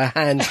switch with her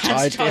hands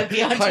tied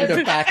behind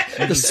her back.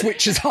 The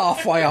switch is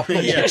halfway up.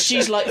 Yeah,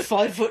 she's like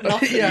 5'0",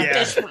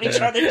 desperately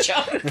trying to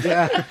jump.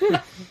 Yeah.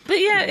 But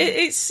yeah,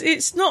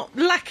 it's not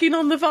lacking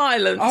on the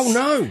violence. Oh,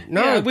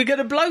 no. Yeah, we're going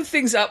to blow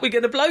things up. We're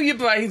going to blow your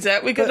brains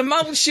out. We're going to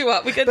mulch you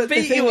up. We're going to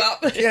beat you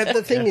up. Yeah,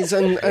 the thing is,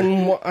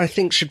 and what I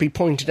think should be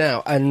pointed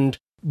out, and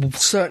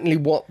certainly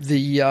what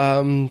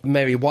the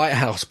Mary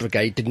Whitehouse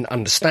Brigade didn't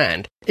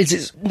understand,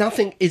 is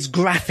nothing is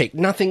graphic,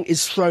 nothing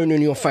is thrown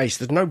in your face.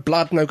 There's no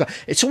blood, no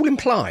it's all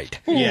implied.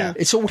 Yeah.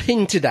 It's all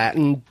hinted at,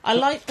 and I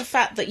like the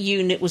fact that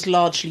UNIT was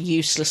largely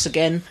useless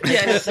again.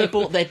 Yeah. They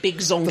bought their big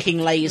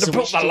zonking laser. they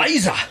brought which the did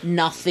laser.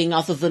 Nothing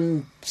other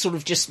than sort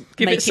of just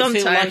Give make it it feel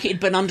suntan. like it'd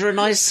been under a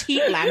nice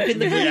heat lamp in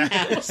the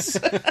greenhouse.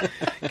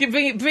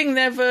 Bring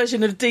their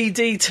version of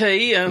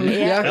DDT.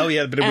 Yeah. Oh,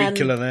 yeah, a bit of weed And-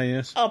 killer there,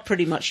 yes. Are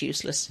pretty much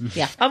useless.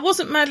 Yeah. I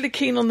wasn't madly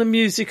keen on the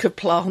music of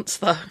Plants,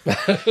 though.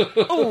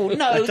 Oh,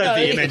 no, I don't no.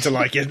 think you're meant to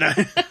like it, no.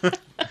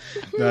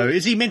 No,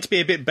 is he meant to be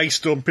a bit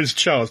based on Prince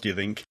Charles, do you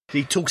think?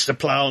 He talks to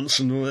plants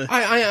and all that.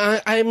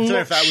 I'm I don't know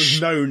not if that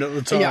was known at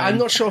the time. Yeah, I'm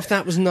not sure if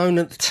that was known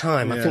at the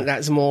time. I Yeah. think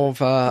that's more of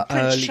a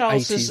Prince early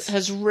Charles 80s.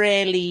 has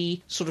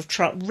rarely sort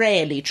of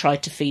rarely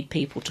tried to feed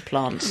people to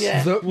plants.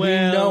 Yeah. that we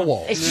Well, know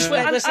of. It's just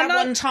Yeah. there was I that know-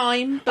 one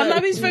time. I know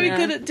but- he's very yeah.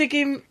 good at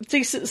digging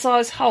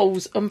decent-sized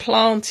holes and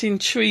planting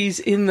trees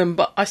in them,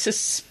 but I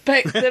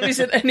suspect there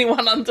isn't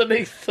anyone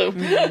underneath them.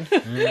 that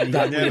we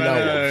Never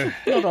know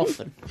of. know. Not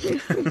often.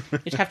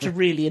 You'd have to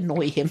really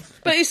annoy him.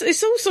 But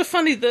it's also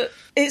funny that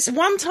it's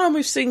one time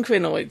we've seen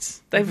crinoids.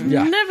 They've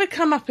Yeah. never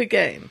come up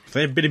again. If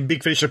they've been in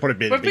Big Finish, they've probably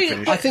been in But Big being-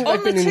 Finish. I think On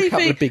they've been the in a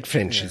couple TV of big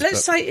finishes.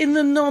 Let's say in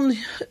the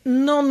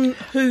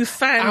non-Who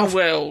fan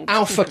world.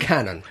 Alpha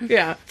canon.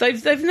 Yeah,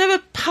 they've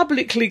never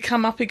publicly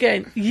come up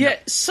again.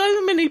 Yet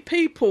so many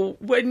people,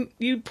 when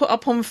you put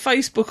up on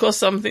Facebook or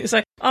something,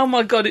 say, "Oh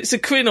my God, it's a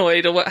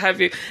crinoid" or what have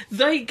you,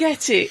 they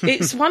get it.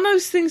 It's one of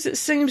those things that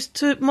seems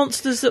to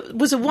monsters that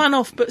was a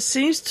one-off, but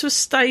seems to have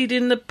stayed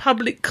in the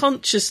public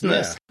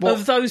consciousness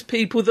of those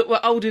people that were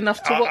old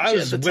enough to watch I it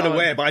was at the well time.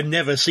 aware, but I'd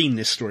never seen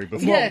this story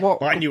before. Yeah.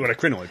 But I knew what a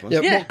crinoid was.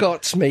 Yeah, Yeah. what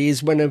got me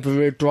is whenever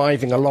we're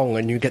driving along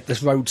and you get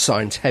this road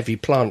signs, heavy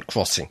plant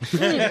crossing.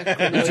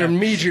 It's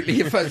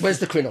immediately, where's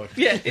the crinoid?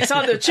 Yeah, it's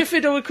either a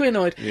chiffid or a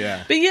crinoid.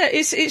 Yeah. But yeah,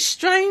 it's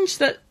strange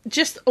that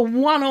just a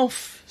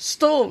one-off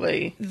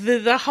story,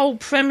 the whole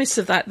premise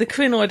of that, the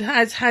crinoid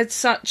has had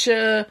such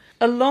a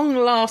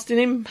long-lasting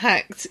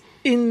impact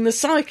in the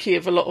psyche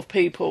of a lot of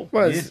people.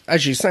 Well,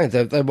 as you say,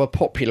 they were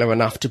popular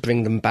enough to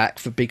bring them back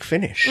for Big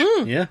Finish.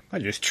 Yeah, I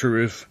just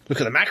true of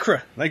look at the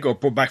Macra. They got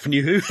brought back for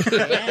New Who.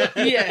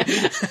 Yeah.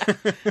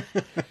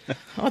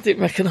 I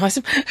didn't recognise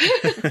him.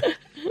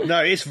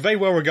 No, it's a very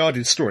well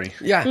regarded story.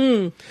 Yeah,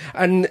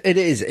 and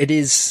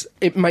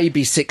it may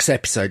be 6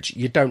 episodes.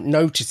 You don't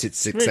notice it's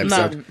 6 No.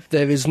 episodes.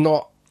 There is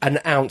not an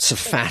ounce of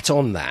fat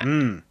on that.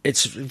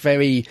 It's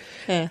very...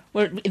 Yeah.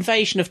 Well,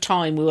 Invasion of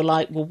Time, we were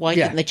like, well, why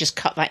Yeah. didn't they just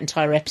cut that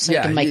entire episode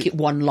Yeah, and make it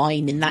one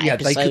line in that Yeah,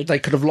 episode? they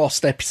could have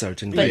lost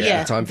episodes in Invasion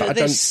yeah, of Time, but but I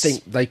don't this-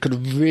 think they could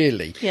have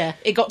really... Yeah,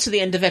 it got to the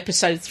end of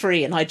episode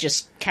 3 and I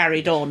just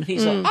carried on.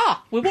 He's like,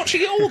 we're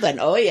watching it all then.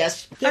 Oh,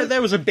 yes. Yeah,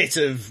 there was a bit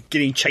of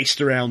getting chased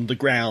around the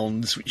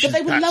grounds, which But is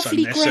they were perhaps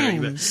lovely unnecessary,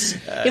 but- grounds.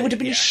 It would have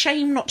been a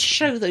shame not to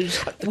show those.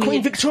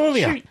 Queen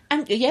Victoria.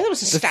 And, yeah, there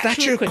was a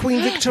statue of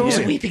Queen There was a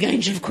Victoria. weeping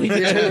angel of Queen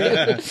Victoria.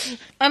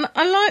 And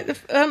I like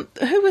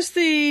who was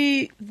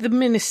the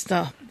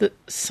minister that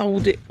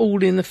sold it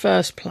all in the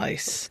first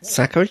place?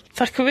 Zachary?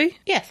 Thackeray?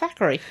 Yeah,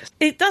 Thackeray.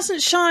 It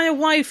doesn't shy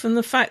away from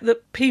the fact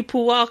that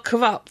people are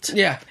corrupt.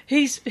 Yeah.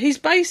 He's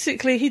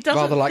basically, he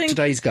doesn't Rather like think,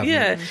 today's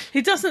government. Yeah,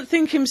 he doesn't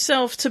think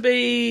himself to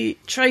be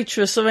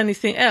traitorous or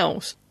anything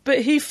else. But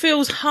he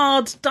feels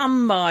hard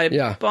done by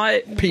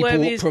People where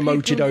his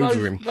promoted people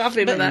over him. love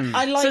him But and that.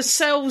 I like- So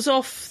sells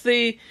off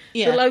the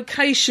Yeah.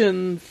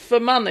 location for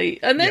money,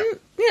 and then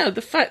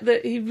the fact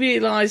that he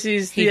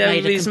realises the error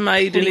he's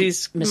made and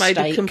he's made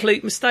a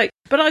complete mistake.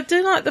 But I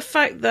do like the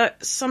fact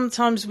that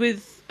sometimes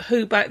with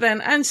Who back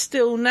then and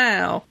still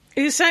now,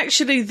 it's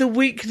actually the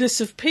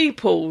weakness of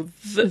people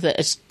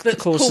That's that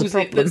caused the caused it.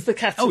 problem. That's the Oh,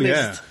 catalyst.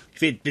 yeah.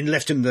 If it'd been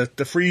left in the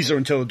freezer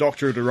until the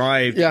doctor had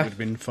arrived, Yeah. it would have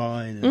been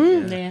fine.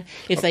 And, Yeah.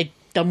 If they'd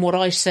done what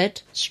I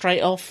said, straight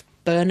off,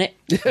 burn it.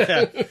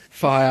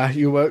 Fire.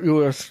 You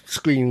were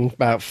screaming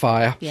about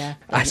fire. Yeah.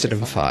 Acid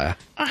and fire.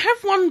 I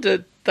have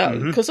wondered, though,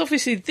 because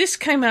obviously this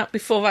came out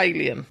before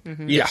Alien.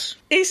 Yes.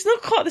 It's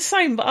not quite the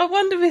same, but I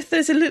wonder if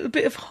there's a little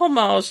bit of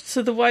homage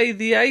to the way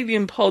the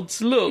alien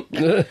pods look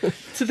to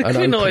the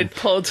Krynoid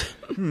pod.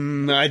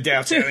 I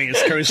doubt it. I think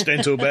it's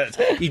coincidental, but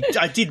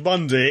I did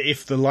wonder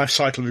if the life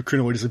cycle of a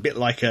Krynoid is a bit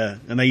like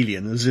an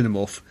alien, a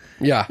xenomorph.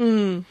 Yeah.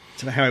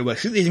 So how it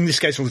works. In this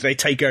case, they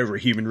take over a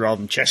human rather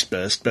than chest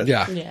burst, but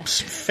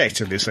it's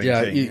effectively the same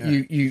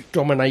thing. You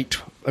dominate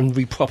and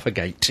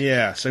repropagate.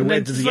 Yeah, so where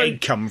does the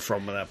egg come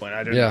from at that point?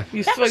 I don't know.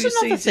 You throw That's your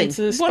another seeds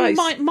thing. into One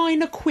space.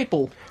 minor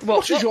quibble.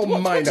 What is your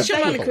minor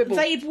quibble?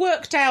 They'd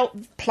worked out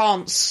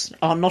plants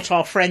are not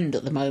our friend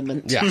at the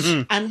moment.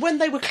 Yes. And when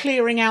they were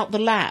clearing out the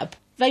lab,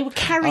 they were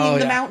carrying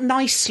them out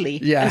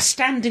nicely and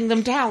standing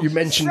them down. You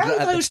mentioned Throw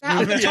that those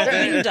out the top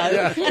window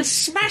and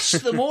smash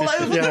them all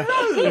over the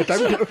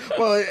road.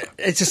 Well,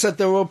 it's just that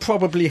they were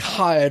probably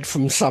hired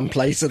from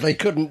someplace so they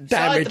couldn't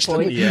damage the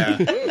them. point.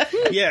 Yeah.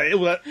 Yeah,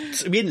 well,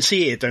 we didn't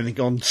see it, I don't think,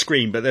 on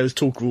screen, but there was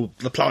talk of all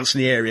the plants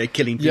in the area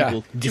killing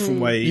people in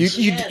different ways.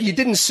 You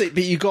didn't see it,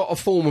 but you got a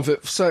form of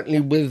it,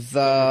 certainly with...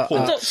 The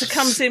doctor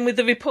comes in with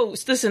the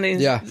reports, doesn't he?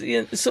 Yeah.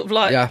 Sort of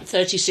like...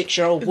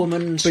 36-year-old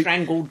woman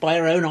strangled by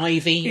her own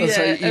ivy.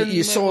 So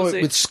you saw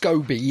it with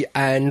Scobie,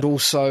 and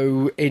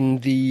also in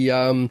the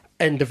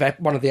end of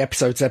one of the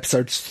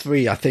episodes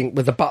 3, I think,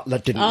 where the butler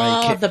didn't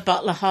make it. The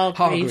butler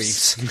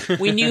Hargreaves.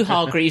 We knew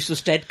Hargreaves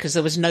was dead because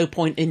there was no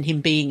point in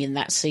him being in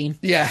that scene.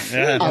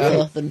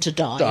 Other than to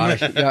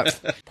die.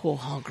 Poor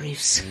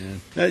Hargreaves.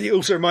 It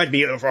also reminded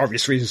me, of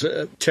obvious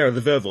reasons, Terror of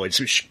the Vervoids,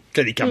 which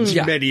clearly comes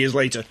many years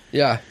later.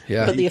 Yeah.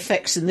 But the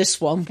effects in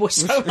this one were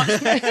so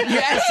much better.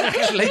 Yes,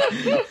 actually.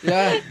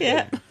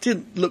 Yeah.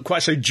 Didn't look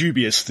quite so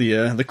dubious, the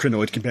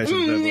Krynoid compared to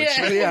the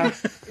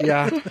Vervoids.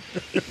 Yeah.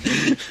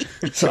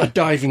 Sort of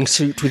diving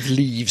suit with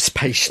leaves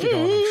pasted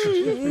on.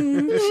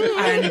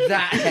 And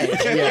that head.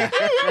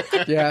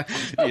 Yeah.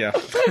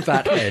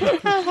 That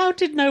head. How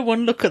did no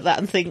one look at that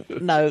and think,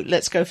 no,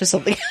 let's go for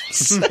something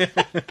else?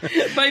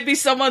 Maybe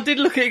someone did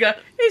look at it and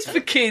go, it's for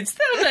kids,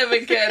 they'll never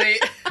get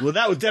it. Well,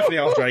 that was definitely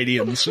after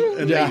Aliens,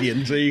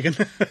 Alien, so you can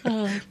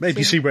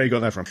maybe see where you got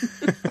that from.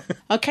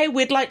 Okay,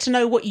 we'd like to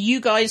know what you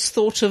guys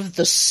thought of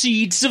the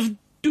Seeds of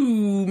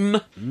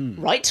Doom.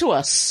 Write to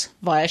us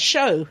via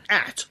show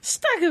At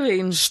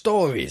Staggering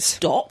Stories.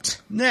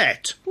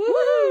 .net.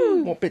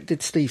 Woohoo! What bit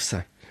did Steve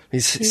say?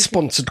 He's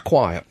sponsored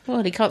quiet.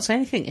 Well, he can't say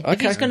anything. If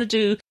he's going to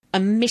do a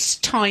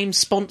mistimed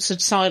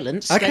sponsored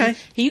silence, then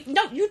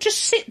you just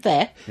sit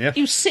there. Yep.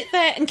 You sit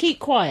there and keep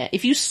quiet.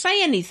 If you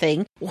say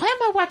anything, why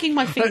am I wagging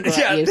my finger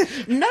at you?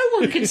 No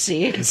one can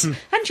see it,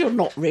 and you're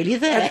not really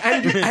there.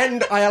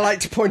 And I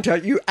like to point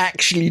out, you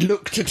actually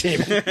looked at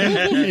him.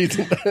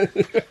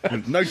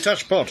 No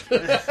touch pod.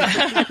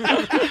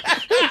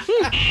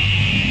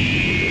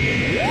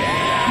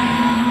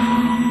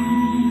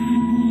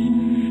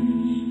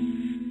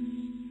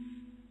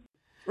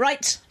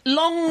 Right,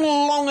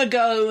 long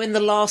ago in the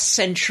last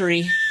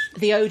century,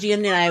 the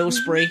Odeon in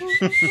Aylesbury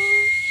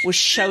was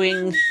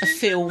showing a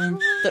film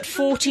that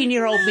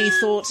 14-year-old me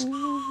thought,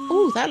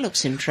 oh, that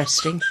looks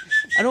interesting.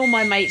 And all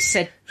my mates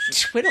said,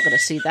 we're not going to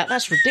see that,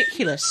 that's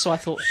ridiculous. So I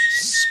thought,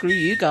 screw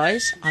you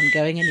guys, I'm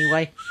going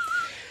anyway.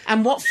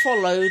 And what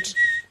followed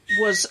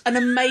was an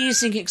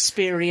amazing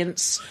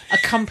experience,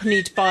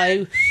 accompanied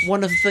by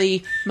one of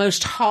the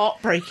most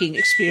heartbreaking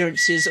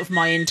experiences of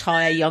my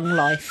entire young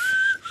life.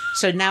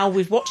 So now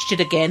we've watched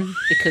it again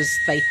because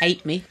they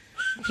hate me.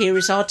 Here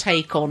is our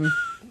take on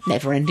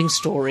Neverending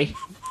Story.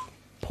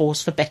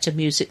 Pause for better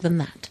music than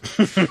that.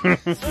 Look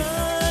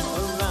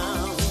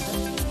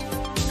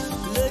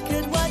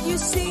at what you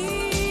see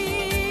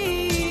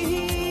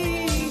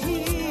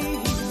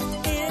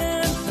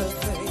in her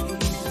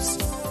face.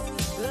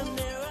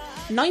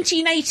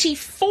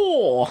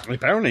 1984.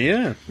 Apparently,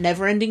 yeah.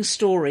 Neverending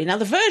Story. Now,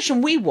 the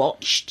version we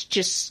watched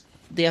just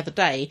the other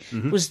day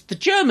was the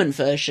German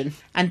version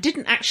and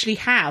didn't actually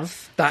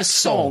have the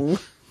song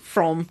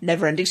from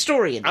Neverending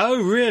Story in it.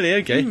 Oh, really?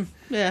 Okay.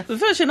 Yeah. The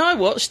version I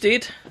watched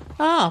did.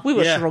 We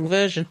watched the wrong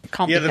version.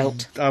 Can't be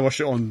helped. I watched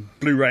it on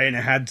Blu-ray and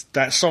it had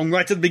that song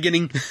right at the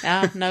beginning.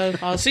 No.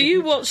 So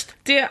you watched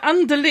Der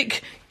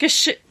Anderlich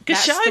Gescheiter.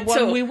 That's the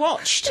one we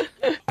watched.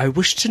 I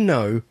wish to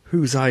know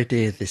whose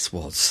idea this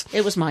was.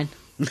 It was mine.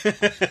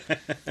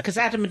 Because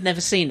Adam had never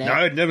seen it. No,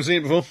 I'd never seen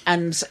it before.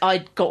 And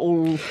I'd got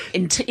all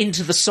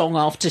into the song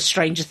after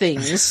Stranger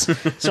Things,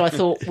 so I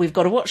thought, we've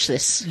got to watch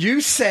this. You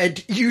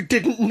said you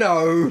didn't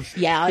know.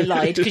 Yeah, I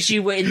lied, because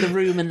you were in the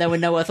room and there were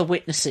no other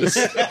witnesses.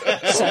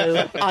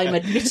 So I'm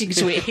admitting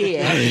to it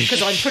here,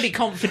 because I'm pretty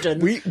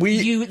confident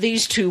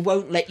these two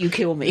won't let you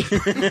kill me.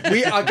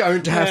 We are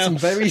going to have some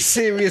very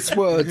serious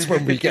words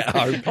when we get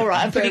home. All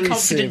right, I'm pretty Very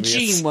confident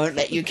serious. Jean won't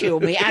let you kill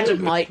me.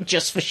 Adam might,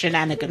 just for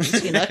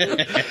shenanigans, you know.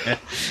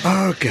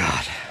 Oh,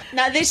 God.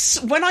 Now,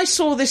 when I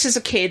saw this as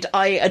a kid,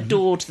 I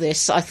adored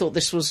this. I thought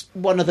this was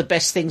one of the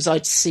best things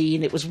I'd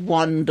seen. It was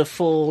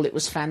wonderful. It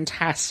was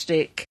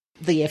fantastic.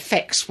 The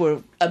effects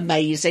were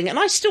amazing, and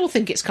I still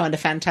think it's kind of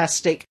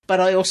fantastic, but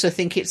I also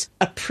think it's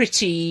a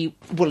pretty,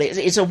 well,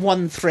 it's a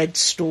one-thread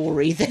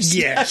story.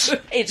 Yes.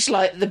 It's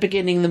like the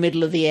beginning, the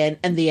middle of the end,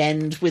 and the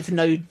end, with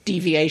no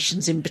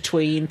deviations in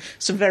between,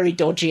 some very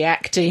dodgy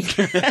acting.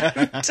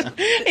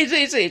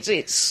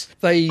 It's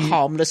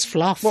harmless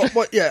fluff.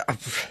 Well, yeah,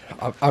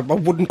 I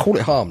wouldn't call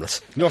it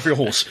harmless. Not for your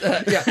horse.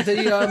 Yeah,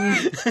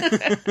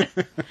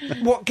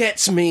 what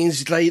gets me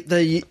is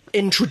they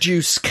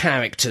introduce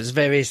characters,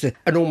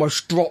 and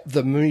almost drop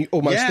them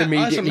almost Yeah, I was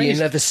immediately and amazed.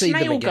 never see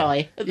them Snail again.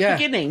 guy at the Yeah.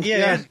 beginning.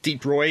 Yeah,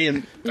 Deep Roy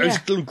and those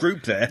little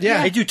group there.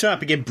 Yeah. They do turn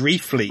up again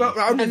briefly. Well,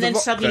 only And the then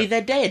Rock- suddenly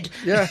they're dead.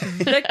 Yeah.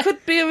 There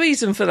could be a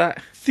reason for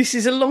that. This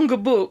is a longer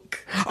book.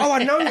 Oh,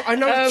 I know.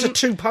 It's a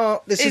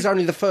two-part. This is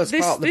only the first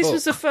part of the This book.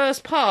 was the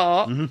first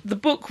part. The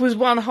book was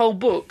one whole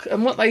book,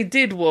 and what they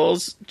did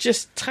was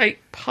just take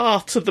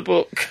part of the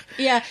book.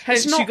 Yeah,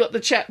 Hence, it's not- you got the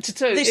chapter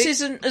 2. This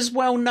isn't as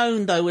well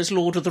known, though, as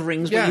Lord of the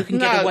Rings, where Yeah. you can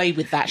get away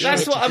with that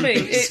That's shit. what I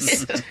mean.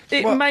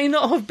 It Well- may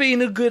not have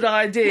been a good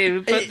idea,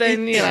 but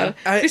then, you know.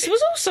 This it-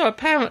 was also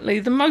apparently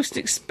the most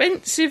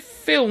expensive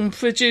film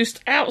produced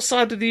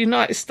outside of the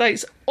United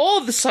States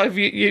or the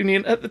Soviet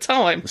Union at the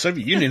time. The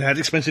Soviet Union had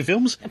expensive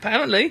films.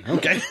 Apparently.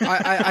 Okay.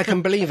 I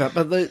can believe it,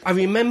 but I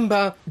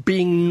remember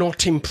being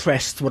not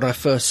impressed when I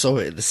first saw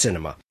it at the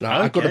cinema.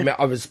 Now, I've got to Okay. admit,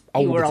 I was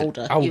older, were than,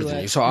 older. older You than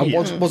were- you, so I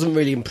wasn't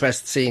really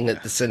impressed seeing it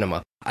at the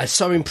cinema. I was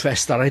so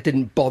impressed that I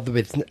didn't bother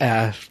with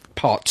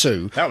part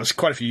 2 That was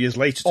quite a few years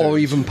later. or too.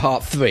 even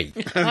part 3.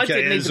 I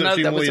didn't there's even a know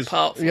few that more was a years.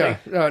 part 3. Yeah,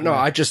 no,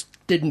 I just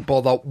didn't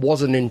bother,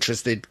 wasn't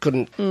interested,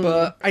 couldn't.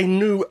 But I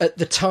knew at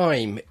the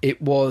time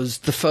it was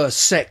the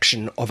first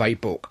section of a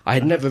book. I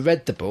had never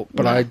read the book,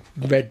 but I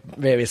read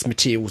various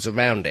materials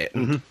around it.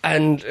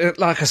 And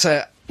like I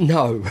said,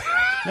 no.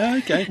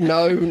 Okay.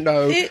 No,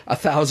 It-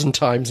 1,000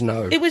 times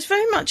no. It was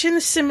very much in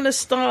a similar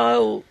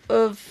style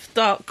of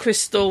Dark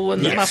Crystal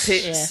and the Yes.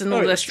 Muppets Yeah. and Or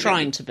all it that. was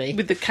trying to be.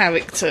 With the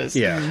characters.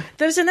 Yeah.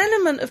 There's an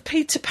element of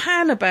Peter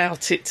Pan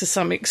about it to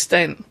some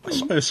extent.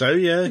 So,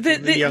 yeah.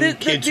 The young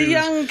kid the who's-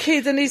 young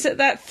kid, and he's at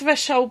that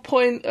threshold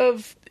point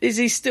of, is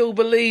he still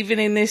believing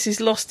in this?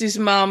 He's lost his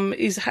mum.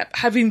 He's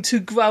having to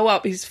grow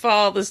up. His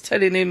father's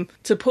telling him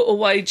to put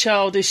away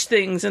childish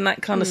things and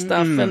that kind of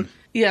stuff. And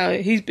yeah,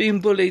 he's being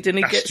bullied, and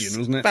he Bastion, gets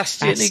wasn't it?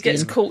 Bastion. He gets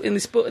Bastion. caught in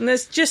this book, and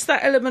there's just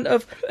that element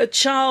of a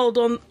child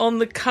on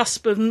the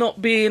cusp of not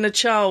being a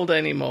child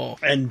anymore.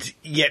 And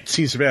yet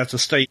seems to be able to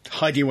stay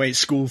hiding away at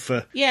school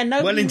for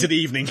nobody, well into the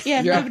evening.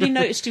 Yeah, nobody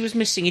noticed he was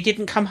missing. He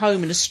didn't come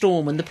home in a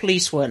storm and the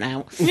police weren't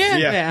out. Yeah.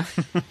 Yeah.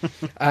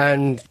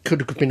 And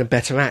could have been a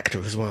better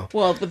actor as well.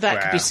 Well, but that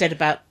could Wow. be said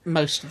about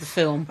most of the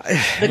film.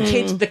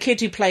 The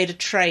kid who played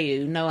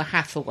Atreyu, Noah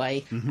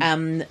Hathaway,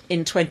 in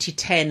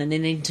 2010, and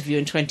in an interview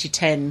in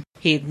 2010,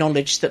 he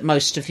acknowledged that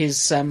most of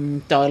his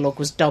dialogue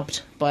was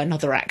dubbed by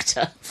another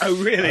actor. Oh,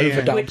 really?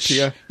 Overdubbed, Which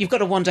yeah. you've got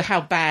to wonder how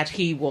bad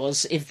he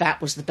was if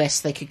that was the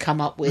best they could come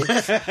up with.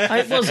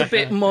 It was a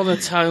bit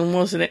monotone,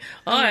 wasn't it?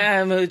 I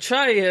am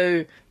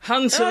Atreyu,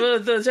 hunter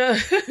of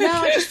the... No,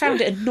 I just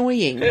found it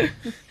annoying.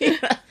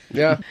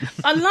 Yeah.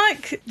 I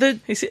like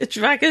is it a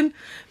dragon?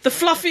 The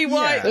fluffy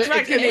white Yeah.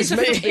 dragon It's is a,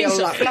 me. be a it's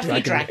a luck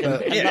fluffy dragon, dragon.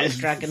 but- A Yeah, luck it's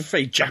dragon. a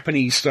very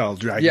Japanese-style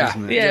dragon, Yeah.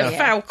 isn't it? Yeah,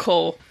 Yeah.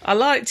 Falcor. I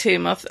liked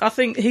him. I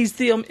think he's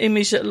the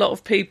image that a lot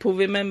of people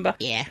remember.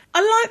 Yeah.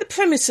 I like the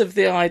premise of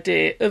the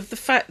idea of the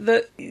fact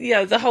that, you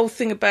know, the whole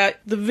thing about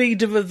the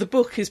reader of the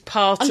book is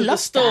part I of the love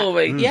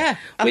story. that. Yeah,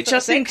 I which thought I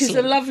that's think is a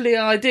excellent. lovely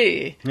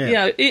idea. Yeah. You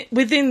know,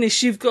 within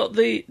this, you've got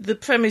the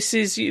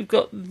premises, you've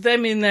got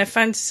them in their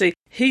fantasy.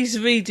 He's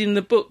reading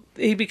the book,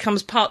 he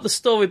becomes part of the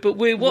story, but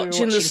we're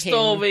watching the watching him.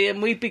 story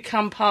and we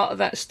become part of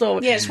that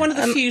story. Yeah, it's one of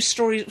the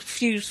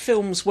few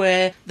films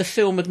where the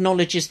film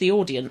acknowledges the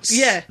audience.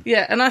 Yeah,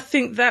 and I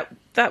think that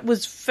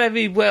was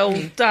very well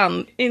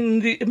done in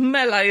the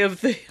melee of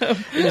the...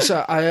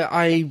 So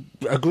I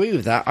agree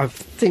with that. I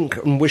think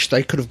and wish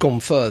they could have gone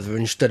further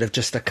instead of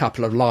just a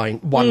couple of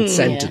one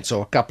sentence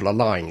or a couple of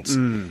lines.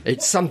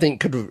 It's something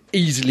could have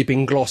easily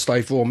been glossed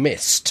over or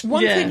missed.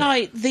 One Yeah.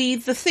 thing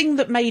the thing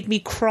that made me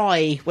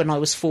cry when I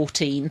was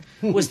 14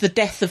 was the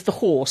death of the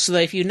horse. So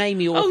if you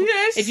name your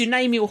if you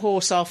name your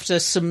horse after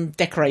some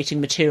decorating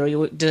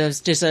material, it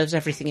deserves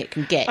everything it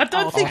can get. I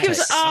don't think it was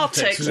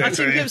Artex. I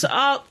think it was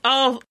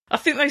I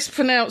think they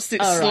pronounced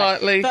it All right.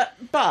 slightly.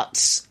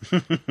 But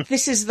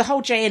this is the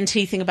whole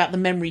JNT thing about the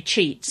memory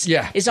cheats.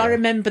 Yeah. I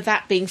remember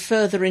that being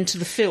further into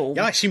the film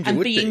Yeah, I assumed it and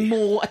would being be.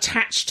 more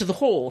attached to the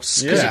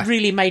horse because Yeah. it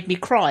really made me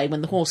cry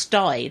when the horse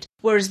died.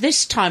 Whereas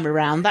this time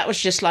around, that was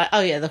just like,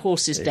 oh yeah, the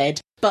horse is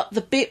dead. But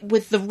the bit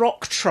with the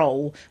rock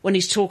troll, when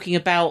he's talking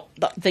about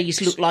that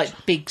these look like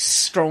big,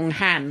 strong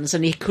hands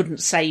and he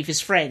couldn't save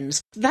his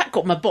friends, that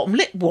got my bottom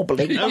lip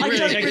wobbling. Oh, I really?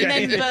 don't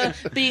Okay. remember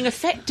being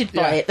affected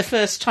by Yeah. it the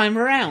first time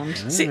around.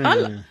 See,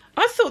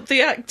 I thought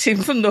the acting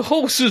from the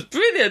horse was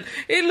brilliant.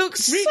 It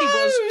looks Really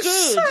so was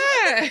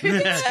good.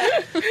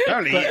 sad.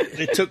 Apparently,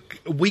 it took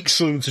weeks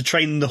for them to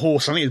train the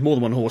horse. I think it's more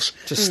than one horse.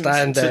 To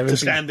stand there. To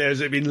stand there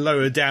as it had been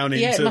lowered down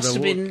Yeah, into it must the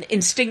have been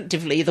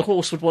instinctively the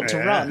horse would want to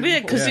Yeah. run. Yeah,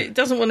 because it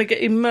doesn't want to get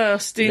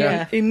immersed in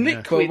Yeah.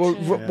 liquid.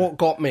 But what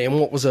got me, and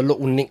what was a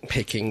little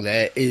nitpicking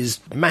there, is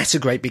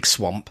massive, great big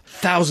swamp,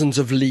 thousands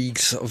of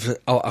leagues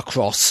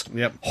across.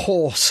 Yep.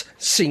 Horse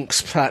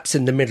sinks perhaps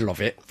in the middle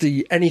of it.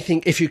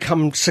 If you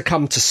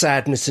succumb to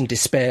sadness and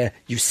despair,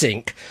 you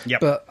sink. Yep.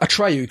 But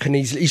Atreyu can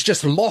easily—he's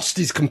just lost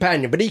his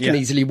companion, but he can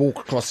Yeah. easily walk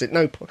across it.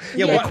 No,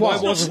 Yeah, no why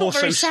qualms. was It's the not horse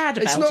very so sad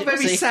about It's not it, was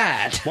very he?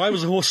 sad. Why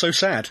was the horse so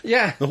sad?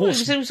 Yeah. The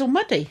horse. It was all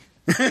muddy.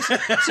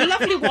 It's a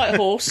lovely white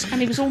horse,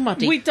 and he was all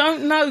muddy. We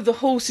don't know the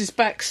horse's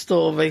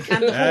backstory.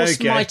 and the horse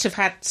Okay. might have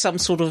had some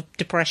sort of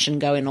depression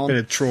going on. Bit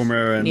of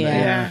trauma and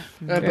Yeah.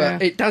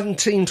 But it doesn't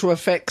seem to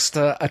affect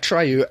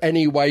Atreyu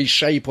any way,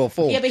 shape, or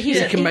form. Yeah, but he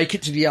can make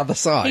it to the other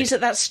side. He's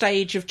at that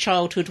stage of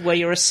childhood where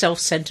you're a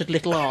self-centred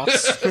little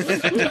arse.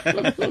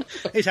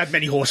 He's had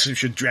many horses who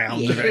should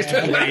drown. in various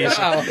different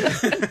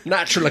ways.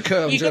 Natural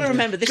occurrence. You've got to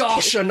remember this.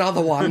 Gosh, kid,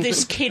 another one.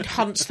 This kid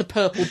hunts the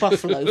purple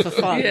buffalo for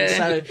fun, Yeah.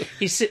 so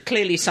he's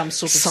clearly some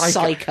sort of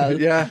psycho.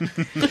 Yeah.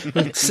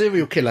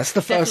 Serial killer. That's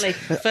the first.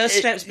 Definitely. First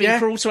step's being yeah.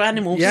 cruel to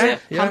animals. Yeah,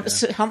 yeah.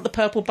 Hunt the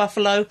purple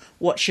buffalo.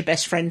 Watch your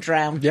best friend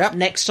drown. Yep.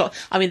 Next stop.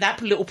 I mean,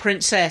 that little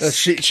princess.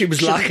 She was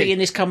shouldn't lucky. be in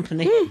his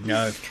company.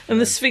 No. And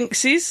the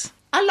sphinxes?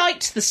 I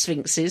liked the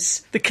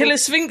sphinxes. The killer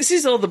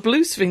sphinxes or the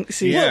blue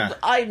sphinxes? Yeah. Well,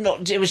 I'm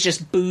not. It was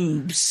just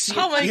boobs.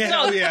 Oh my Yeah,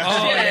 god! yeah.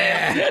 Oh,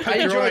 yeah. I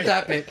enjoyed right.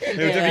 that bit. They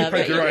were definitely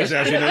poke your eyes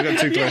out if you don't go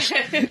too close.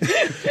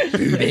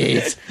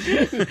 Boobies.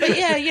 But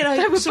yeah, you know,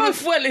 They were sort of-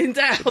 both well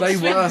endowed. They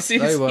were.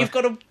 sphinxes. They were. You've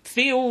got to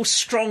feel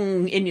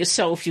strong in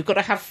yourself. You've got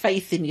to have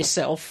faith in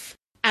yourself.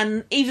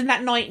 And even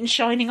that knight in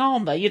shining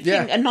armour, you'd Yeah.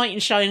 think a knight in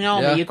shining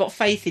armour, Yeah. you've got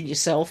faith in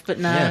yourself, but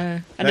no. Yeah.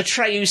 And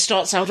Atreyu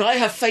starts out, I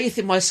have faith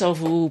in myself,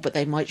 oh, but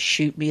they might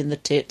shoot me in the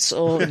tits.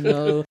 Oh,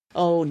 no.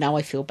 Oh, now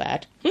I feel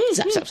bad.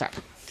 Zap, zap, zap.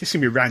 This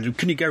seemed to be random.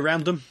 Can you go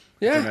round them?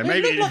 Yeah. I don't know, It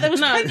maybe. looked like there was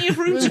No. plenty of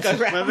room to go Well,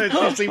 round. there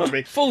does seem to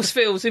be. Force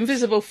fields,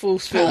 invisible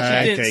force fields.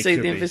 Ah, You didn't okay, see could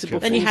the be, invisible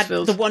could Then you force had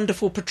fields. the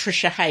wonderful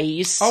Patricia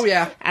Hayes. Oh,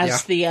 yeah.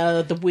 As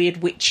the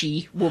weird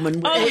witchy woman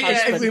with Oh, her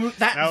yeah, husband.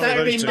 That Oh,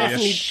 very those two,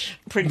 definitely yes.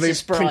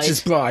 Princess Bride. Princess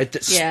Bride,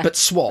 that's, Yeah. but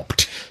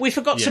swapped. We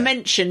forgot to Yeah.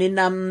 mention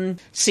in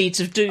Seeds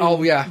of Doom.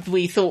 Oh, yeah.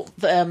 We thought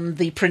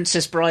the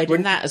Princess Bride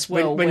in that as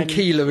well. When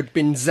Keeler had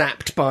been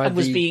zapped by And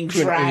was the being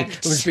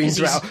dragged, was being 'cause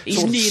he's- dragged, he's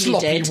sort of nearly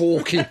sloppy dead.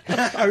 walking.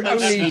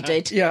 Mostly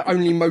dead. Yeah,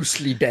 only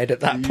mostly dead at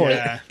that point.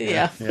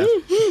 Yeah. Yeah.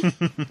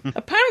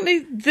 Apparently,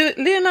 the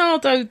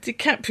Leonardo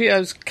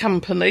DiCaprio's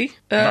company,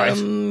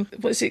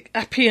 what is it,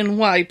 Appian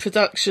Way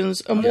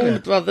Productions and Warner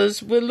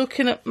Brothers were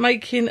looking at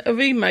making a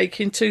remake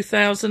in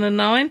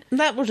 2009.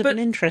 That would have But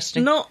been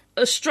interesting. Not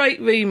a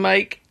straight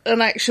remake,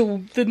 an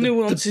actual, the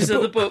nuances the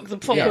of the book. book, the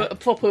proper, Yeah.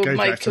 proper Goes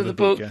back make to of the the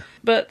book, book. yeah.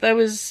 But there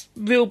was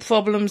real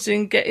problems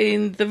in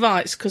getting the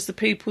rights because the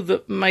people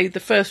that made the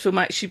first film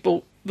actually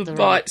bought the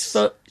rights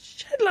for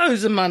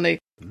loads of money.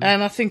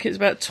 And I think it's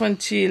about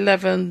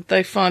 2011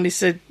 they finally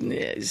said,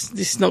 yeah, this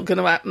is not going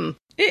to happen.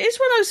 It is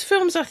one of those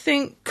films I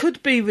think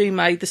could be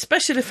remade. The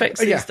special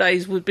effects these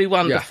days would be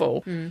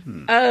wonderful.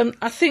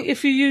 I think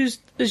if you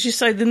used, as you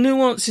say, the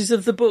nuances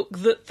of the book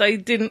that they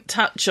didn't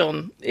touch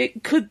on,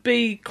 it could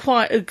be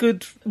quite a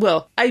good,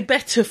 well, a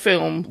better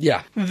film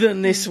Yeah.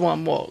 than this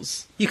one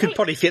was. You could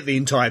probably fit the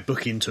entire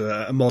book into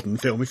a modern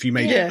film if you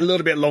made Yeah. it a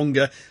little bit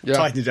longer, Yeah.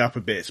 tightened it up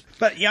a bit.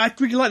 But yeah, I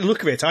really like the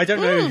look of it. I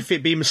don't know if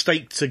it'd be a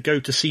mistake to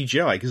go to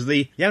CGI because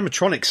the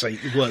animatronics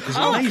work was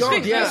Oh, amazing.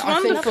 God, Yeah, that's I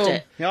think- wonderful. Loved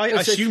it. Yeah, I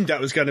assumed that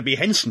was going to be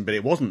Henson, but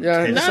it wasn't.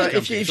 Yeah, Henson so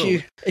Company at all.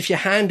 if you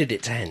handed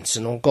it to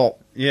Henson or got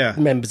Yeah.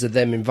 members of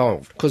them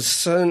involved, because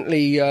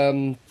certainly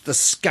the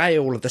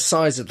scale of the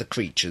size of the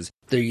creatures,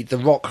 the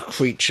rock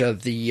creature,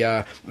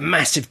 the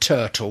massive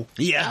turtle,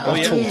 Yeah,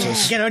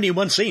 tortoise. Again, only in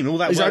one scene. All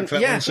that is work on- for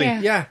that yeah, one scene.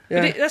 yeah.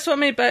 But that's what I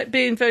mean about it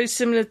being very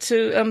similar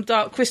to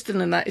Dark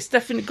Crystal and that. It's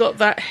definitely got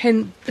that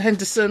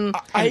Henderson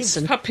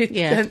Henson. puppet.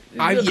 Yeah.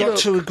 I've got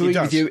to agree It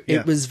does, with you. yeah.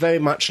 It was very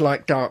much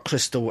like Dark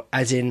Crystal,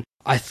 as in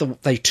I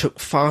thought they took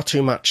far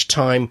too much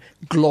time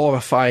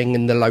glorifying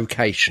in the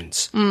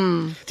locations.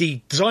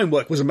 The design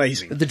work was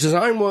amazing. The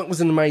design work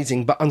was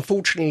amazing, but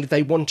unfortunately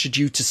they wanted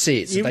you to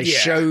see it, so they Yeah.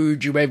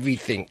 showed you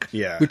everything,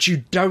 Yeah. which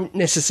you don't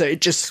necessarily.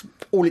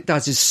 All it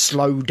does is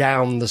slow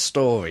down the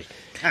story.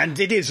 And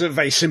it is a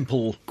very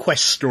simple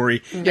quest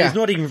story. It's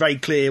not even very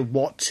clear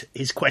what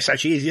his quest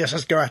actually is. He just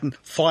has to go out and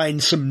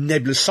find some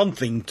nebulous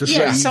something to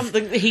Yeah, save.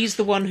 something. He's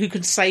the one who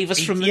can save us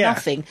from the Yeah.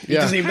 nothing. He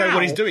doesn't even know what How?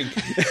 he's doing.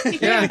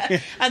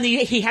 And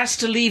he has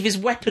to leave his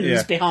weapons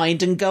Yeah.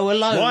 behind and go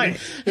alone. Why?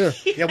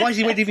 Yeah, why is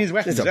he leaving his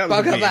weapons? There's a That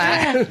was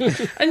bugger weird.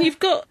 there. And you've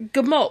got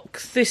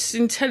Gamok, this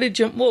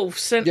intelligent wolf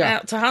sent Yeah.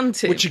 out to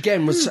hunt him. Which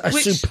again was a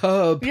Which-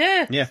 superb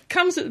Yeah. Yeah.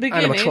 Comes at the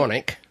beginning.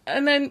 animatronic.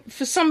 and then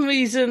for some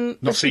reason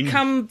Not has seen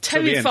become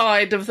till the end.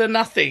 terrified of the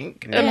Nothing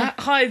and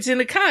hides in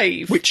a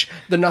cave. Which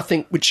the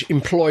Nothing, which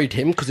employed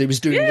him because he was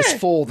doing this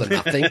for the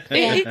Nothing.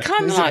 It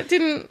kind of like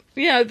didn't.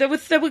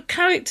 There were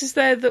characters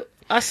there that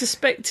I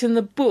suspect in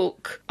the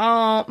book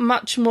are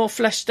much more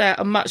fleshed out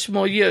and much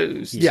more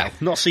used. Yeah.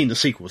 I've not seen the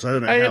sequels. I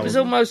don't know And how. it was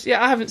almost,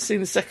 I haven't seen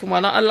the second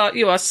one. I like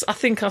you, I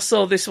think I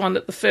saw this one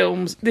at the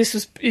films.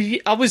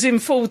 I was in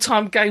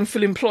full-time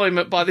gainful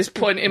employment by this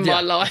point in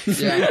my life.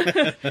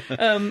 Yeah.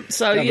 I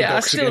still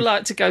again.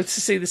 like to go to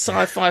see the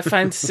sci-fi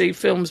fantasy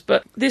films,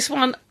 but this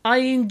one, I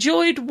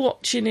enjoyed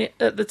watching it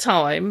at the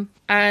time.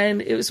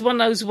 And it was one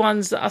of those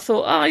ones that I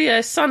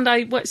thought,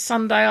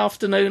 Sunday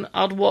afternoon,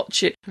 I'd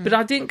watch it. But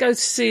I didn't go to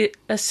see it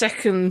a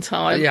second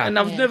time. Yeah. And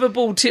I've never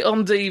bought it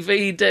on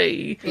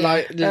DVD.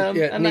 Like, and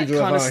that neither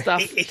kind of have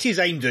I. stuff. It is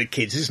aimed at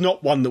kids. It's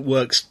not one that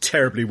works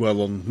terribly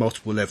well on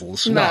multiple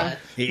levels. No.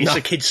 It's a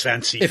kids'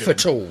 fancy If film.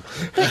 at all.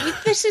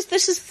 But this is the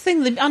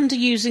thing, the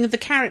underusing of the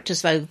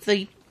characters, though.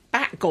 The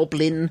Bat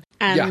Goblin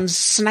and Yeah.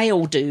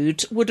 Snail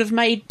Dude would have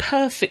made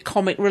perfect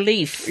comic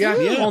relief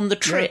on the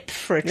trip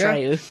for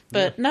Atreyu.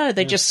 But no,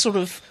 they just sort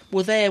of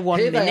were there one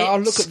Here minute. they are,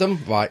 look at them.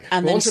 Right.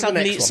 And on then to the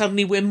next one.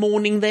 suddenly we're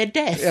mourning their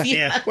death. Yeah.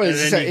 Yeah. Well, And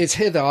then it's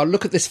here they are.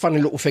 Look at this funny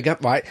little figure.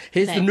 Right.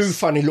 Here's the Next. new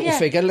funny little Yeah.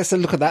 figure. Let's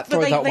look at that.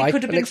 But Throw that they away.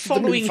 could have been Next to the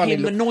new following funny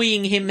him, look.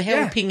 annoying him,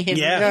 helping him.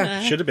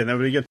 Yeah, should have been. That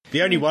would be good.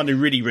 The only one who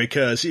really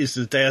recurs is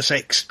the Deus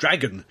Ex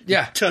dragon.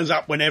 Yeah. Turns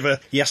up whenever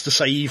he has to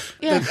save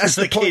That's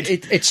the point.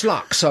 kid. It's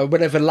luck. So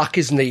whenever luck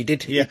is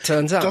needed, it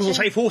turns up. Doesn't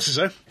save horses,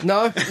 though.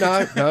 No.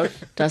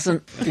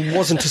 Doesn't It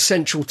wasn't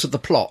essential to the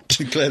plot.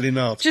 Clearly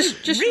not.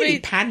 Just really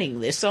read. panning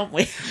this, aren't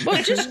we?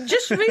 Well,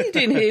 just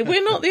reading here,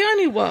 we're not the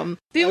only one.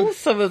 The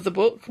author of the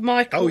book,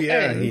 Michael Oh,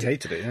 yeah, he End,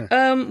 hated it,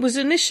 yeah. was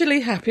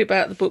initially happy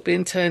about the book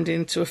being turned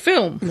into a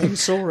film. I'm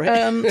sorry.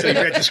 So he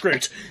read the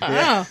script.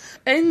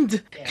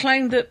 End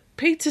claimed that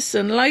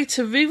Peterson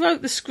later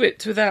rewrote the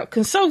script without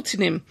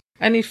consulting him,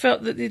 and he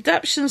felt that the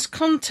adaptation's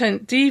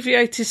content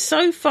deviated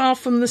so far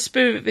from the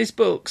spirit of his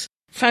books.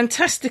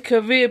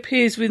 Fantastica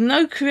reappears with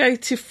no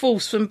creative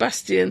force from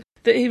Bastian,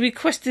 that he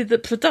requested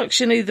that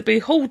production either be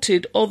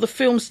halted or the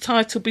film's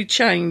title be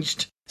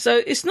changed. So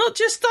it's not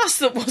just us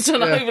that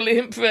wasn't overly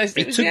impressed.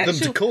 He was took the them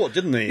actual, to court,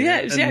 didn't he? Yeah,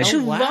 it was the And-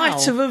 actual wow.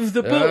 writer of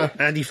the book.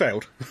 And he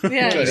failed.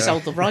 Yeah. He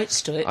sold the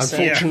rights to it. So.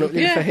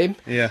 Unfortunately Yeah. for him.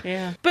 Yeah.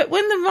 Yeah. But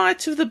when the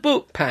writer of the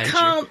book Pans you.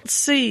 can't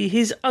see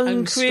his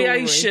own Story.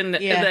 creation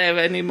Yeah. there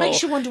anymore.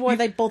 Makes you wonder why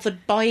they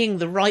bothered buying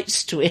the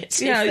rights to it.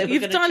 Yeah, if they were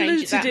you've gonna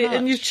change diluted that it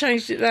and much. you've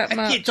changed it that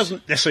much. It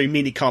doesn't necessarily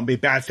mean it can't be a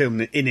bad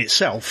film in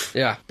itself.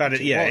 Yeah. But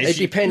Well, if it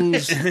you-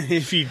 depends.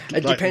 if you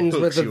It like depends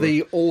books, whether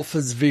you the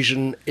author's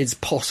vision is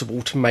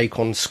possible to make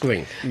on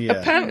screen. Yeah.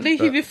 Apparently,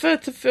 he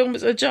referred to the film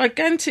as a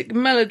gigantic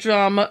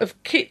melodrama of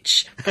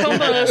kitsch,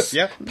 commerce,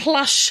 Yeah.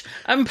 plush,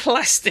 and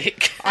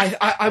plastic.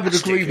 I would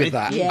agree with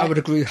that. Yeah. I would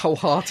agree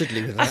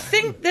wholeheartedly with I that.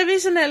 think there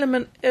is an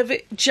element of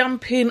it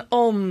jumping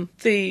on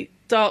the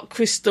Dark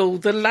Crystal,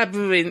 the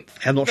Labyrinth.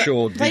 I'm not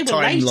sure the they were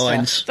later.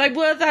 timelines. They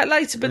were that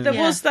later, but there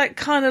Yeah. was that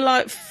kind of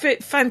like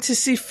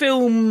fantasy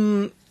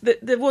film.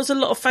 There was a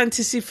lot of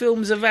fantasy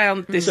films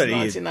around this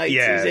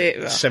 1980s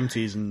era.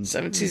 70s and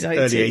 70s, early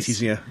 80s.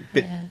 80s, yeah.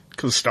 Bit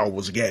because Star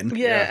Wars again.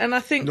 Yeah, and I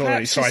think Not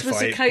perhaps only this was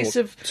sci-fi, a case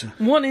of but-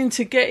 wanting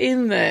to get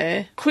in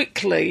there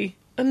quickly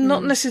and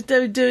not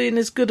necessarily doing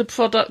as good a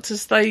product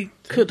as they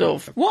could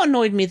have. What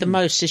annoyed me the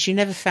most is you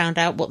never found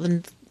out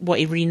what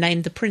he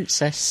renamed the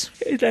princess.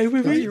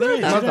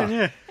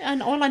 Yeah.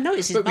 And all I know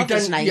is his But we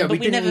mother's don't- name. yeah, but we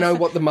didn't never know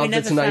fa- what the we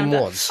mother's never name found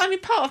out. was. I mean,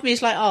 part of me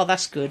is like, oh,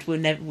 that's good.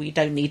 We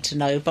don't need to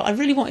know. But I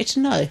really wanted to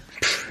know.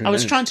 I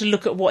was trying to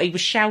look at what he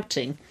was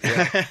shouting,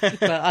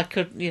 but I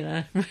could,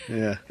 Yeah.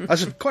 I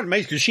was quite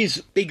amazed because she's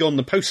big on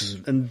the posters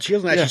and she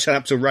doesn't actually turn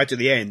up till right at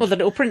the end. Well, the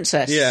little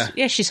princess. Yeah.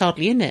 Yeah, she's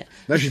hardly in it.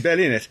 No, she's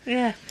barely in it.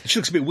 Yeah. She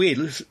looks a bit weird.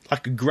 Looks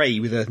like a grey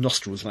with her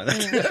nostrils like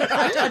that.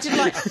 I did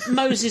like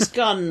Moses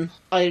Gunn.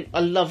 I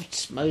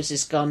loved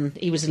Moses Gunn.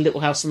 He was in Little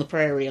House on the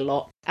Prairie a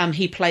lot.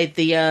 He played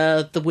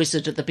the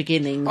wizard at the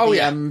beginning. Oh, the,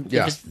 yeah.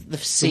 the, the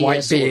seer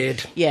white sort of-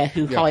 beard.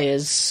 who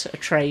hires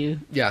Atreyu.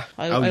 Yeah.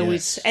 I Oh, yeah.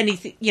 always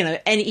anything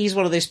he's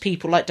one of those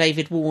people like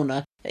David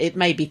Warner. It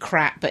may be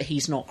crap, but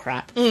he's not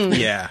crap.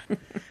 Yeah. And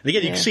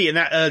again, you can see in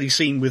that early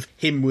scene with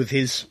him with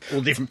his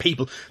all different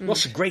people,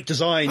 lots of great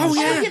designs. Oh,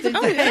 yeah. The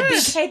big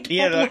head,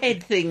 Yeah,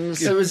 bobblehead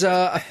things. There was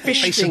a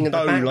fish Face thing and in the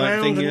bow like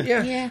background. thing, and-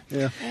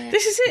 Yeah.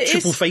 This is it.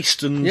 Triple It's,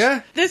 faced and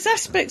there's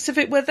aspects of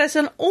it where there's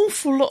an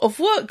awful lot of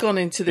work gone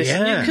into this,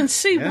 and Yeah, you can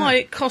see yeah. why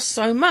it costs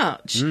so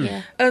much.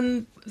 Yeah.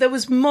 And there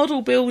was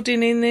model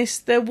building in this.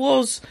 There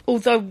was,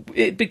 although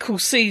it'd be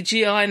called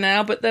CGI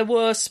now, but there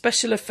were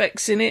special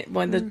effects in it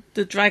when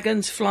the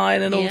dragons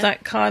flying and all Yeah.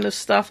 that kind of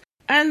stuff.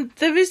 And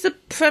there is the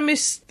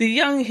premise: the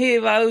young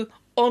hero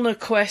on a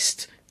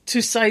quest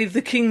to save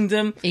the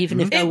kingdom. Even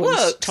if no It one's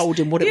works. told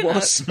him what it You know,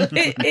 was.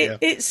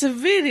 It's a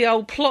really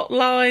old plot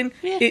line.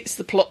 Yeah. It's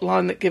the plot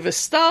line that give us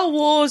Star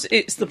Wars.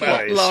 It's the Well,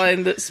 plot it's-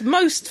 line that's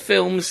most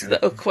films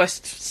that are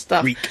quest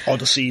stuff. Greek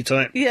Odyssey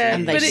type. Yeah,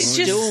 And they but it's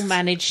still just...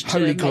 managed to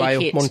Holy make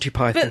Grail, it. Monty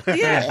Python. But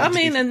yeah, I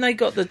mean, and they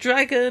got the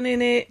dragon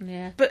in it.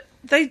 Yeah. But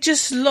they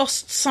just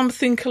lost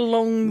something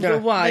along the Yeah,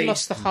 way. They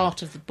lost the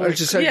heart of the I book. was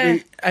just saying,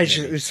 Yeah. as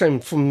you were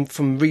saying,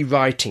 from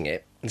rewriting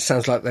it, it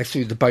sounds like they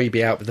threw the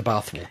baby out with the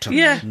bathwater.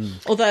 Yeah.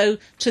 Although,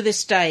 to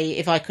this day,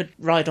 if I could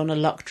ride on a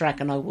luck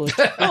dragon, I would.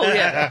 Oh,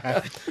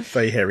 yeah.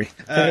 Very hairy.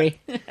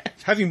 Very.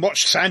 Having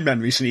watched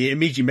Sandman recently, it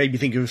immediately made me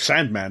think of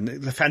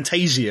Sandman, the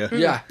Fantasia.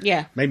 Yeah.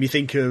 Yeah. Made me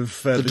think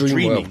of the Dream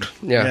dreaming. world.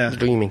 Yeah, the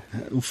dreaming.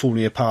 All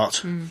falling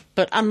apart.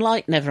 But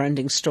unlike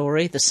Neverending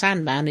Story, The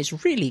Sandman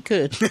is really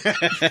good.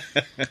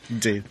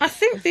 Indeed. I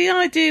think the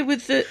idea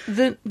with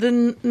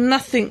the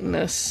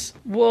nothingness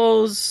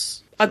was...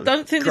 I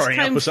don't think this growing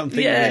up came... or something,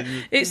 Yeah,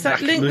 and it's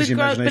that link with losing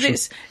growth, but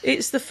imagination.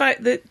 it's the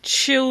fact that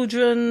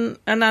children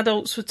and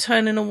adults were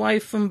turning away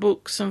from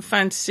books and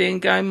fantasy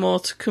and going more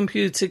to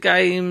computer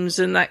games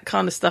and that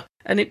kind of stuff.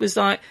 And it was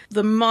like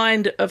the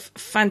mind of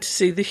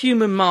fantasy, the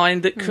human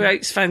mind that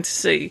creates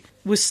fantasy,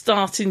 was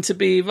starting to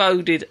be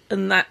eroded,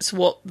 and that's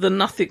what the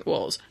nothing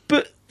was.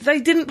 But they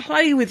didn't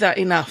play with that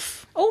enough.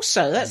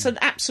 Also, that's an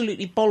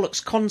absolutely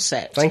bollocks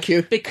concept. Thank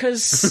you.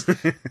 Because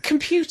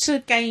computer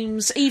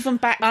games, even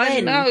back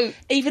I then, know.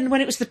 even when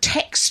it was the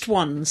text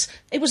ones,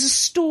 it was a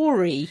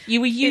story.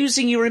 You were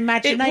using your It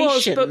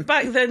imagination. was, but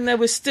back then there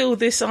was still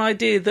this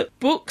idea that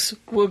books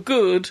were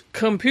good,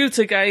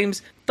 computer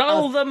games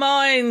dull the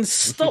mind,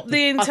 stop the I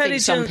think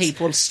intelligence. some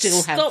people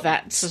still have stop,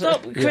 that.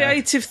 Stop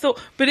creative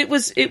thought. But it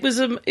was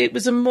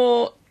a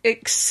more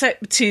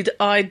accepted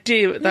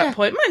idea at that Yeah,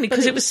 point, mainly but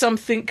because it it was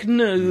something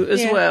new as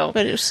Yeah, well.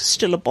 But it was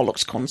still a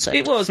bollocks concept.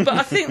 It was, but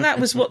I think that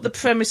was what the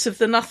premise of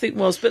the nothing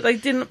was. But they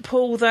didn't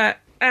pull that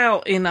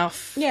out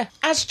enough. Yeah.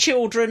 As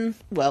children,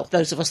 well,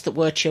 those of us that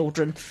were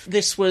children,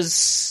 this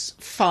was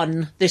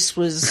fun. This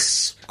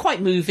was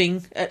quite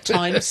moving at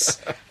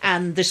times.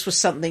 And this was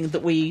something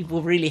that we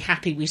were really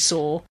happy we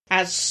saw.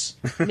 As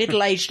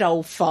middle-aged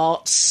old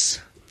farts,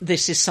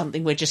 this is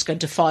something we're just going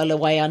to file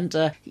away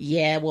under.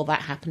 Yeah, well,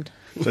 that happened.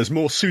 There's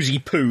more Susie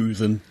Poo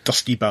than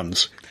Dusty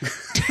Buns.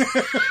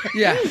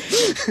 Yeah.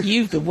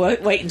 You've been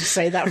waiting to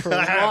say that for a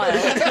while.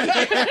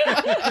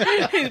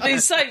 He's been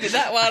saving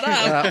that one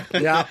up.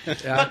 Yeah.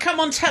 But come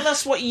on, tell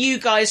us what you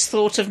guys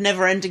thought of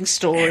Neverending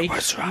Story.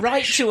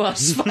 Write to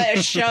us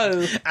via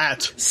show.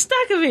 At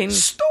Staggering.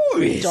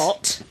 Stories.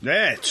 Dot.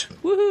 net.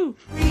 Woohoo.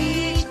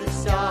 Reach the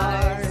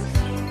stars.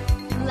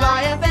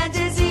 Fly a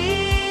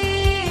fantasy.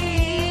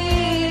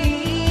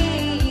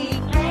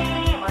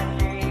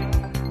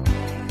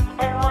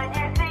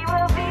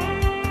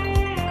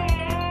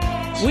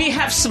 We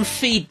have some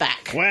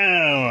feedback.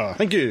 Wow.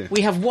 Thank you.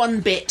 We have one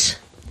bit.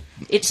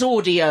 It's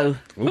audio.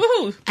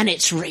 Woohoo. And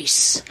it's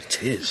Reese.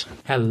 It is.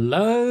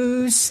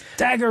 Hello,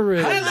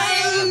 Staggerers.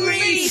 Hello,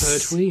 Reese.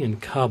 Pertwee and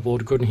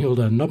Cardboard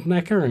Gunhilda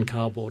Knobknacker and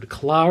Cardboard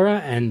Clara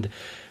and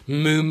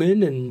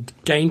Moomin and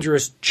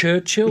Dangerous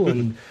Churchill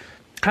and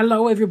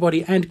hello,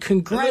 everybody, and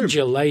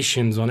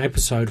congratulations on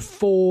episode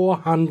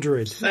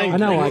 400. I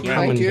know I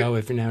come and go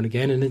every now and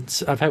again,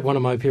 and I've had one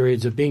of my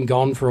periods of being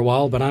gone for a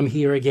while, but I'm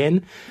here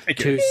again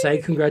to say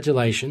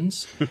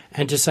congratulations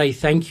and to say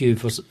thank you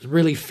for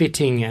really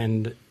fitting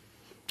and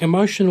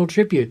emotional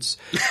tributes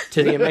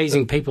to the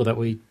amazing people that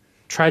we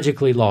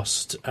tragically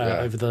lost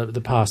over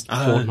the past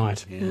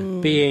fortnight.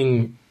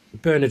 Being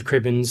Bernard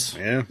Cribbins,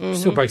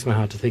 still breaks my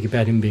heart to think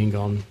about him being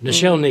gone.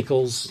 Nichelle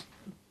Nichols,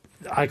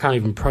 I can't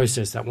even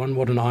process that one.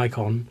 What an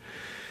icon.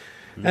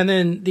 And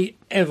then the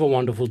ever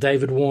wonderful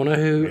David Warner,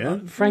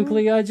 who,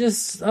 frankly,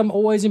 I'm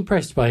always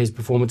impressed by his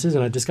performances,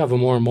 and I discover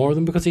more and more of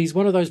them because he's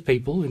one of those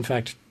people, in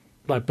fact,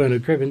 like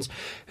Bernard Cribbins,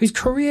 whose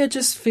career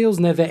just feels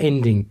never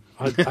ending.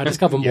 I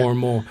discover more and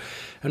more.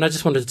 And I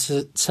just wanted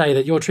to say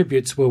that your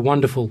tributes were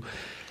wonderful.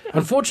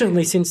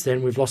 Unfortunately, since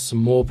then, we've lost some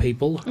more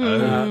people,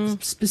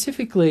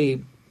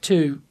 specifically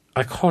two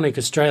iconic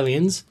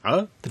Australians.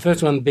 The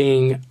first one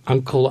being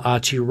Uncle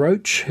Archie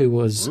Roach, who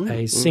was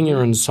a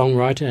singer and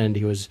songwriter, and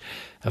he was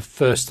a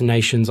First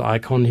Nations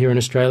icon here in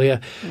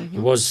Australia. He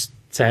was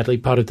sadly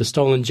part of the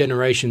Stolen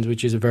Generations,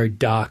 which is a very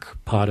dark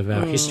part of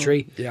our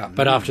history.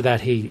 But after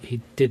that,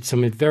 he did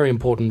some very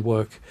important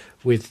work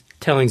with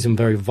telling some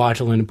very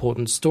vital and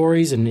important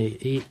stories, and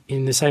he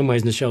in the same way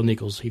as Nichelle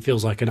Nichols, he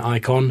feels like an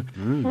icon.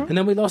 And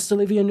then we lost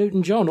Olivia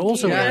Newton-John,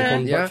 also an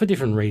icon, but for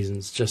different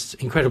reasons. Just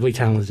incredibly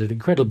talented,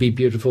 incredibly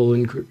beautiful,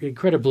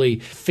 incredibly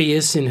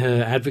fierce in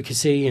her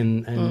advocacy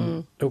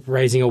and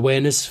raising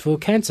awareness for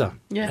cancer.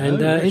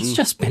 And it's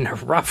just been a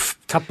rough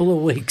couple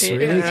of weeks,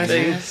 really.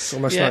 It's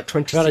almost like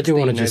 2016. But I do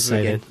want to just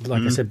over say again. that,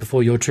 like I said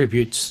before, your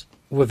tributes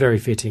were very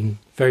fitting,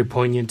 very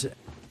poignant.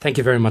 Thank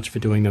you very much for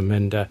doing them.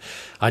 And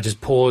I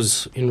just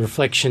pause in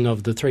reflection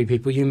of the three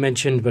people you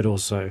mentioned, but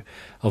also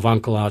of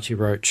Uncle Archie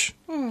Roach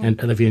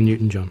and Olivia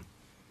Newton-John.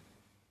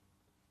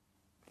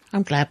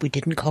 I'm glad we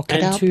didn't cock it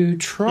And up. to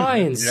try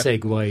and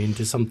segue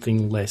into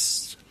something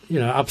less,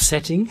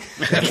 upsetting,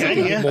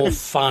 more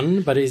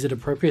fun, but is it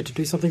appropriate to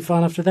do something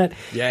fun after that?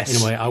 Yes.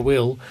 Anyway, I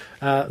will.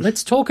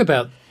 Let's talk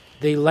about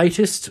the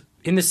latest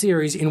in the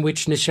series in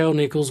which Nichelle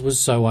Nichols was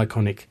so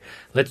iconic.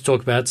 Let's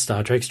talk about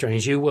Star Trek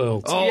Strange New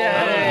Worlds.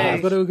 Yeah.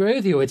 I've got to agree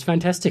with you. It's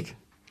fantastic.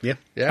 Yeah.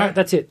 All right,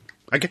 that's it.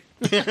 Okay.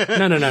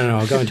 No.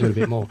 I'll go into it a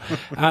bit more.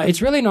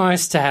 It's really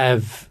nice to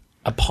have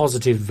a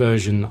positive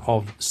version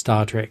of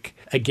Star Trek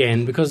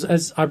again, because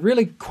as I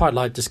really quite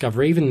like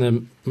Discovery, even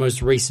the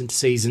most recent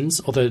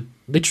seasons, although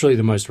literally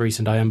the most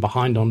recent I am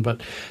behind on,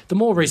 but the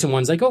more recent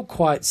ones, they got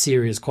quite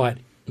serious, quite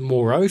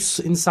morose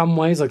in some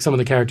ways. Like some of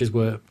the characters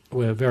were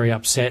very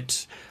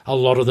upset a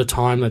lot of the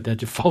time, that their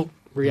default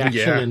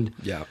reaction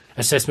and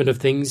assessment of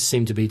things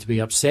seemed to be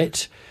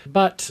upset.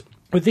 But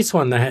with this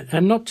one, they had,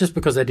 and not just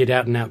because they did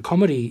out-and-out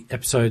comedy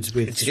episodes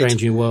with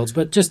Strange New Worlds,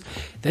 but just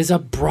there's a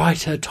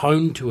brighter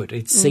tone to it.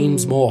 It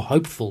seems more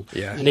hopeful.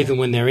 Yeah. And even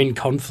when they're in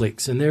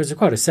conflicts, and there's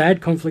quite a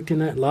sad conflict in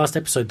that last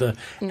episode, the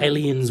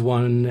aliens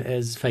one,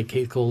 as Fake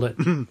Keith called it.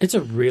 It's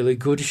a really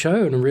good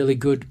show and a really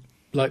good,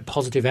 like,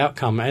 positive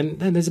outcome. And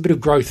there's a bit of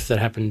growth that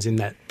happens in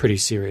that pretty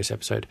serious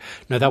episode.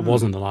 No, that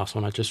wasn't the last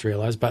one, I just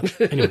realised.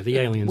 But anyway, the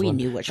aliens We one.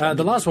 knew which one.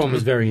 The last one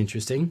was very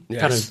interesting. Yes.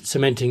 Kind of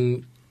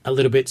cementing a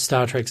little bit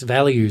Star Trek's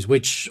values,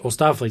 or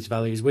Starfleet's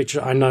values, which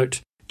I note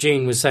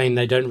Gene was saying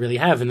they don't really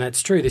have, and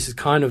that's true. This is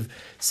kind of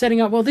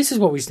setting up, well, this is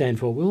what we stand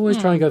for. We'll always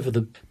try and go for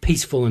the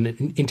peaceful and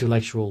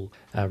intellectual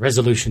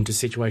resolution to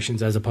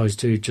situations, as opposed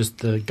to just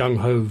the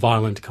gung-ho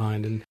violent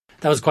kind, and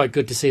that was quite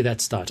good to see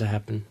that start to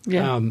happen.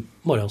 Yeah.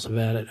 What else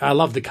about it? I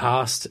love the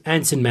cast.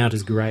 Anson Mount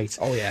is great.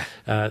 Oh, yeah.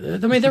 I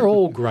mean, they're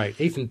all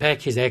great. Ethan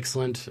Peck is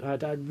excellent. I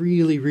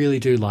really, really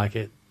do like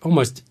it.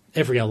 Almost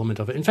every element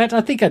of it. In fact,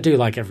 I think I do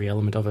like every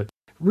element of it.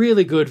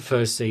 Really good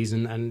first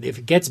season, and if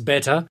it gets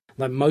better,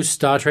 like most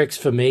Star Treks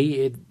for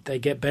me, they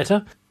get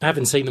better. I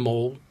haven't seen them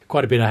all.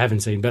 Quite a bit I haven't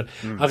seen, but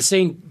I've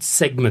seen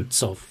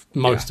segments of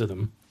most of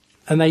them,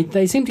 and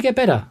they seem to get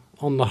better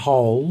on the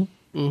whole.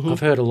 I've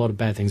heard a lot of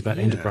bad things about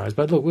Enterprise,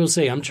 but look, we'll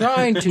see. I'm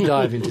trying to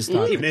dive into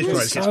Star Trek. Even Enterprise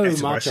There's gets so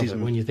better by much of it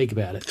season when you think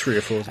about it. 3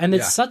 or 4. And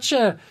it's such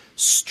a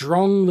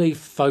strongly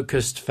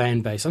focused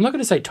fan base. I'm not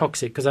going to say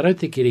toxic, because I don't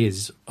think it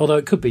is, although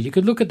it could be. You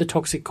could look at the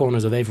toxic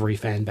corners of every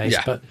fan base,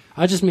 but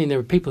I just mean there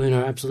are people who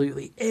know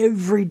absolutely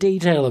every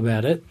detail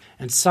about it,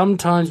 and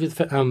sometimes with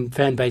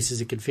fan bases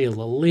it can feel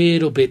a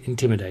little bit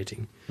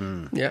intimidating.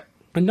 Yeah.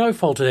 And no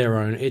fault of their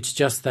own. It's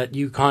just that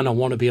you kind of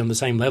want to be on the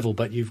same level,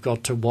 but you've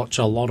got to watch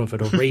a lot of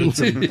it or read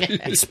some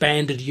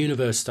expanded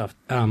universe stuff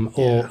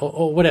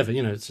or whatever,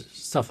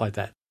 stuff like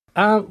that.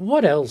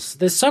 What else?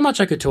 There's so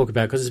much I could talk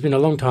about because it's been a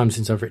long time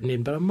since I've written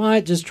in, but I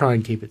might just try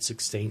and keep it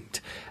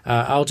succinct.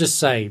 I'll just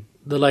say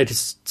the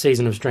latest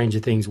season of Stranger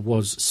Things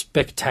was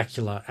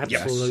spectacular,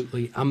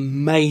 absolutely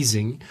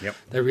amazing. Yep.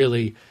 They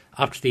really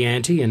upped the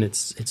ante, and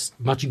it's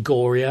much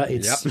gorier.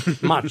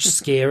 It's much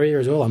scarier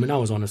as well. I mean, I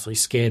was honestly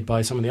scared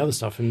by some of the other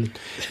stuff, and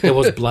there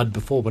was blood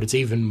before, but it's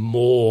even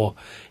more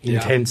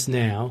intense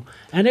now.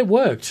 And it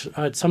worked.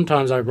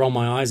 Sometimes I roll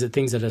my eyes at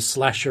things that are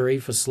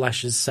slashery for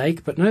slash's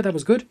sake, but no, that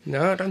was good.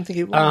 No, I don't think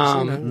it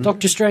was.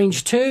 Doctor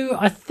Strange 2,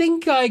 I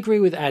think I agree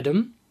with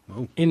Adam.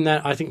 In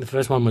that, I think the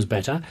first one was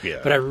better,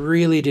 but I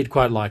really did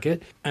quite like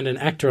it. And an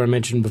actor I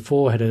mentioned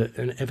before had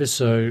an ever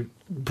so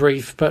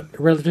brief but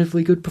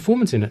relatively good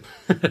performance in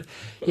it.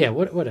 Yeah,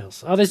 what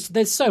else? Oh,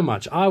 there's so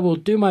much. I will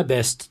do my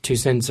best to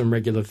send some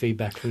regular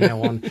feedback from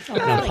now on.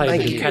 And I'll play a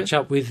bit of catch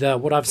up with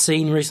what I've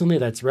seen recently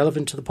that's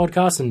relevant to the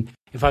podcast. And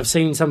if I've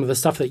seen some of the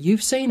stuff that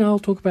you've seen, I'll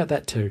talk about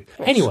that too.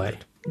 Anyway,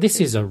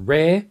 this is a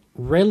rare,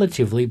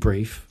 relatively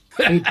brief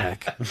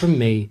feedback from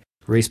me,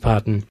 Rhys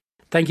Parton.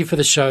 Thank you for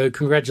the show.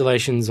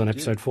 Congratulations on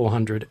episode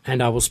 400.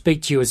 And I will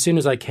speak to you as soon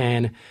as I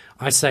can.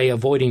 I say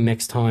avoiding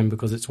next time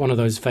because it's one of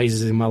those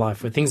phases in my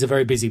life where things are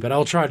very busy, but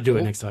I'll try to do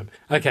it next time.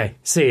 Okay,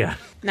 see ya.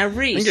 Now,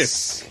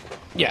 Rhys,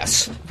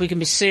 Yes. we can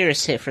be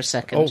serious here for a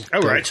second. Oh,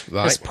 right.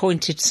 Has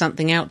pointed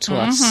something out to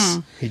us.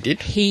 He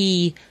did.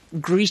 He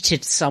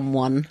greeted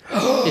someone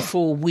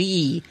before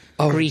we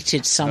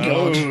greeted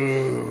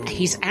someone.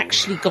 He's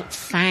actually got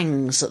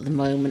fangs at the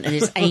moment and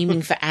is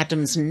aiming for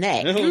Adam's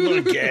neck. Oh,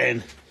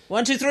 again.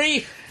 1, 2,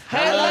 3.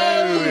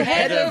 Hello,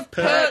 head of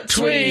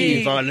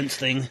Pertwee. Violence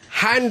thing.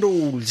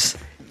 Handles.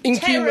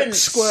 Incubator Terrence.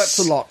 squirts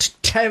a lot.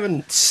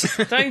 Terrence.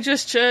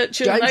 Dangerous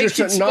Churchill, Dangerous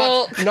Naked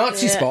Spock.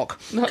 Nazi Spock.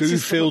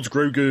 Goofields,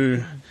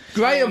 Grogu.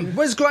 Graham.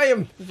 Where's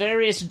Graham?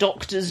 Various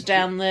doctors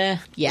down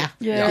there. Yeah.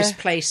 Yeah. This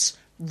place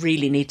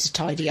really needs to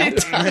tidy up.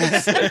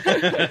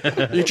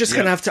 You're just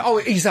going to have to... Oh,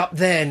 he's up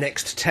there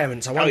next to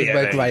Terrence. I wondered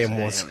where Graham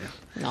was.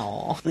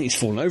 Aw. I think he's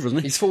fallen over,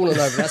 hasn't he? He's fallen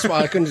over. That's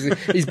why I couldn't...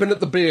 He's been at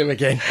the beer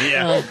again.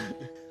 Yeah.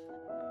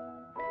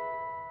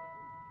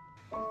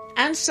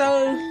 And so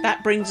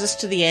that brings us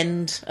to the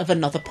end of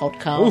another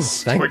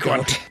podcast. Thank Quick one.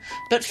 God.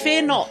 But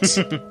fear not,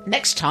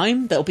 next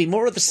time there'll be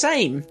more of the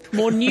same.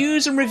 More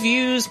news and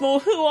reviews, more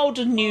who old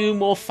and new,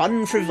 more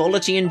fun,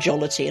 frivolity and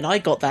jollity, and I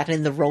got that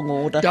in the wrong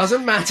order.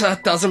 Doesn't matter.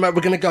 We're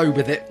going to go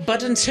with it.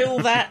 But until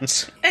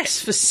that,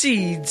 S for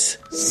seeds.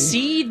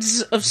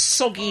 seeds of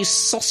soggy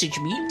sausage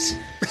meat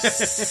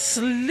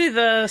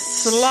Slither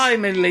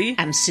slimily.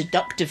 and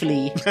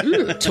seductively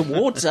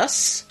towards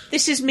us.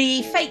 This is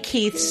me, Fake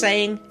Keith,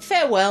 saying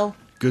farewell.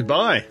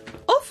 Goodbye.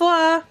 Au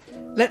revoir.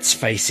 Let's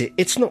face it,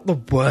 it's not the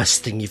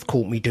worst thing you've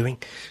caught me doing.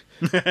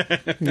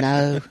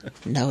 No,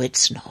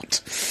 it's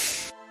not.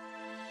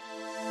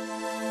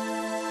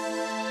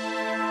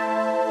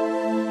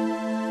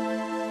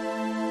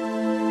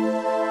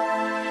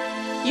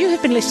 You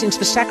have been listening to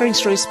the Staggering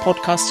Stories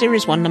podcast,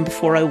 Series 1, number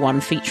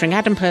 401, featuring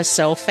Adam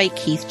Purcell, Fake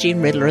Keith,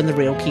 Jean Riddler and the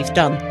real Keith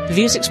Dunn. The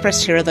views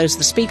expressed here are those of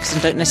the speakers and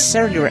don't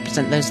necessarily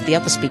represent those of the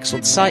other speakers or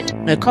the site.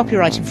 No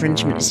copyright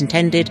infringement is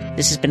intended.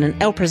 This has been an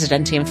El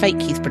Presidente and Fake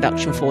Keith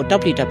production for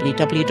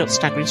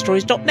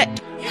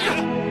www.staggeringstories.net.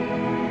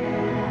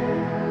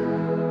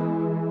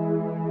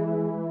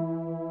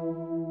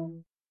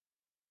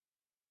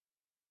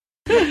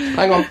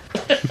 Hang on.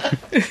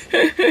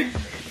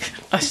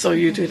 I saw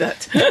you do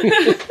that.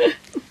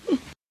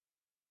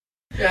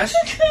 Yes.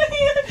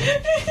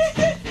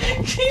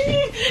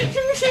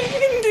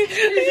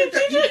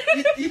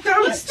 You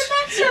don't.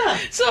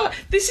 So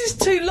this is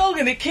too long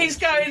and it keeps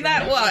going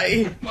that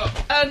way,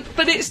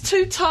 but it's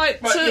too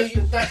tight to.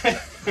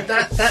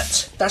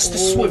 That's the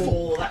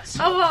swivel. That's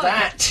Oh, right.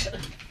 That.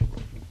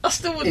 I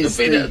still wouldn't is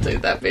have been the- able to do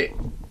that bit.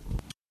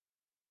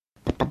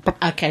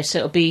 okay, so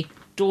it'll be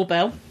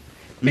doorbell.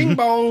 Bing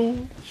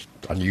bong.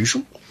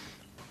 Unusual.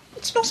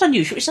 It's not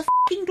unusual, it's a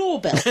f***ing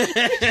doorbell.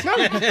 No,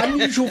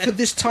 unusual for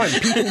this time.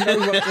 People know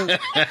what the...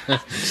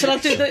 Shall I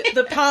do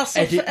the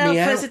parcel Edit for El me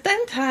out.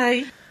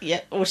 Presidente?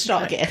 Yeah, we'll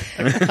start again.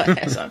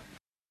 Okay, so.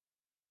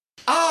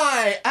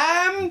 I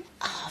am...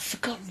 Oh, I've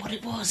forgotten what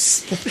it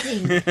was. The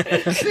thing. The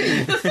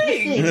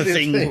thing. The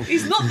thing.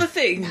 He's not the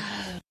thing.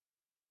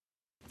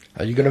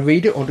 Are you going to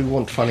read it or do you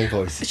want funny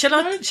voice? Shall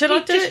I do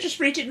it?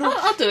 Just read it normally.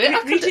 I'll do it. I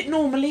can Read do- it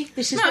normally.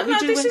 This is No, what we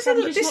do this when is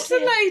somebody's this not is a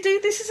here. lady.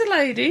 This is a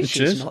lady.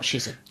 She's not,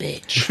 she's a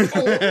bitch.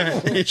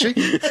 Is she?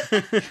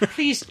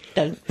 Please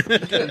don't.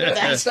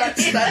 That's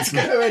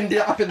going to end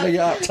it up in the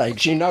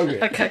outtakes, you know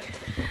it. Okay.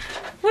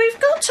 We've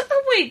got a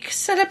week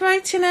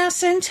celebrating our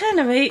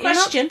centenary.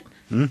 Question.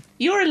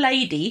 You're a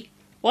lady.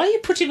 Why are you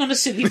putting on a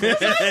silly voice?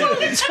 You're a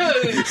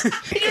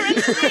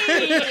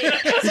lady.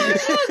 Because I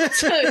want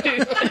to.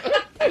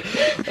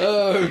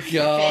 Oh,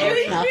 God.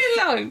 Leave me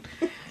alone.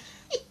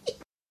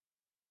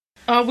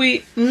 Are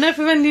we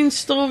never-ending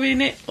story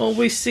in it, or are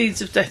we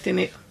seeds of death in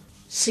it?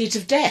 Seeds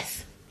of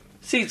death.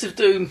 Seeds of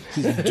doom.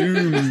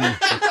 Doom.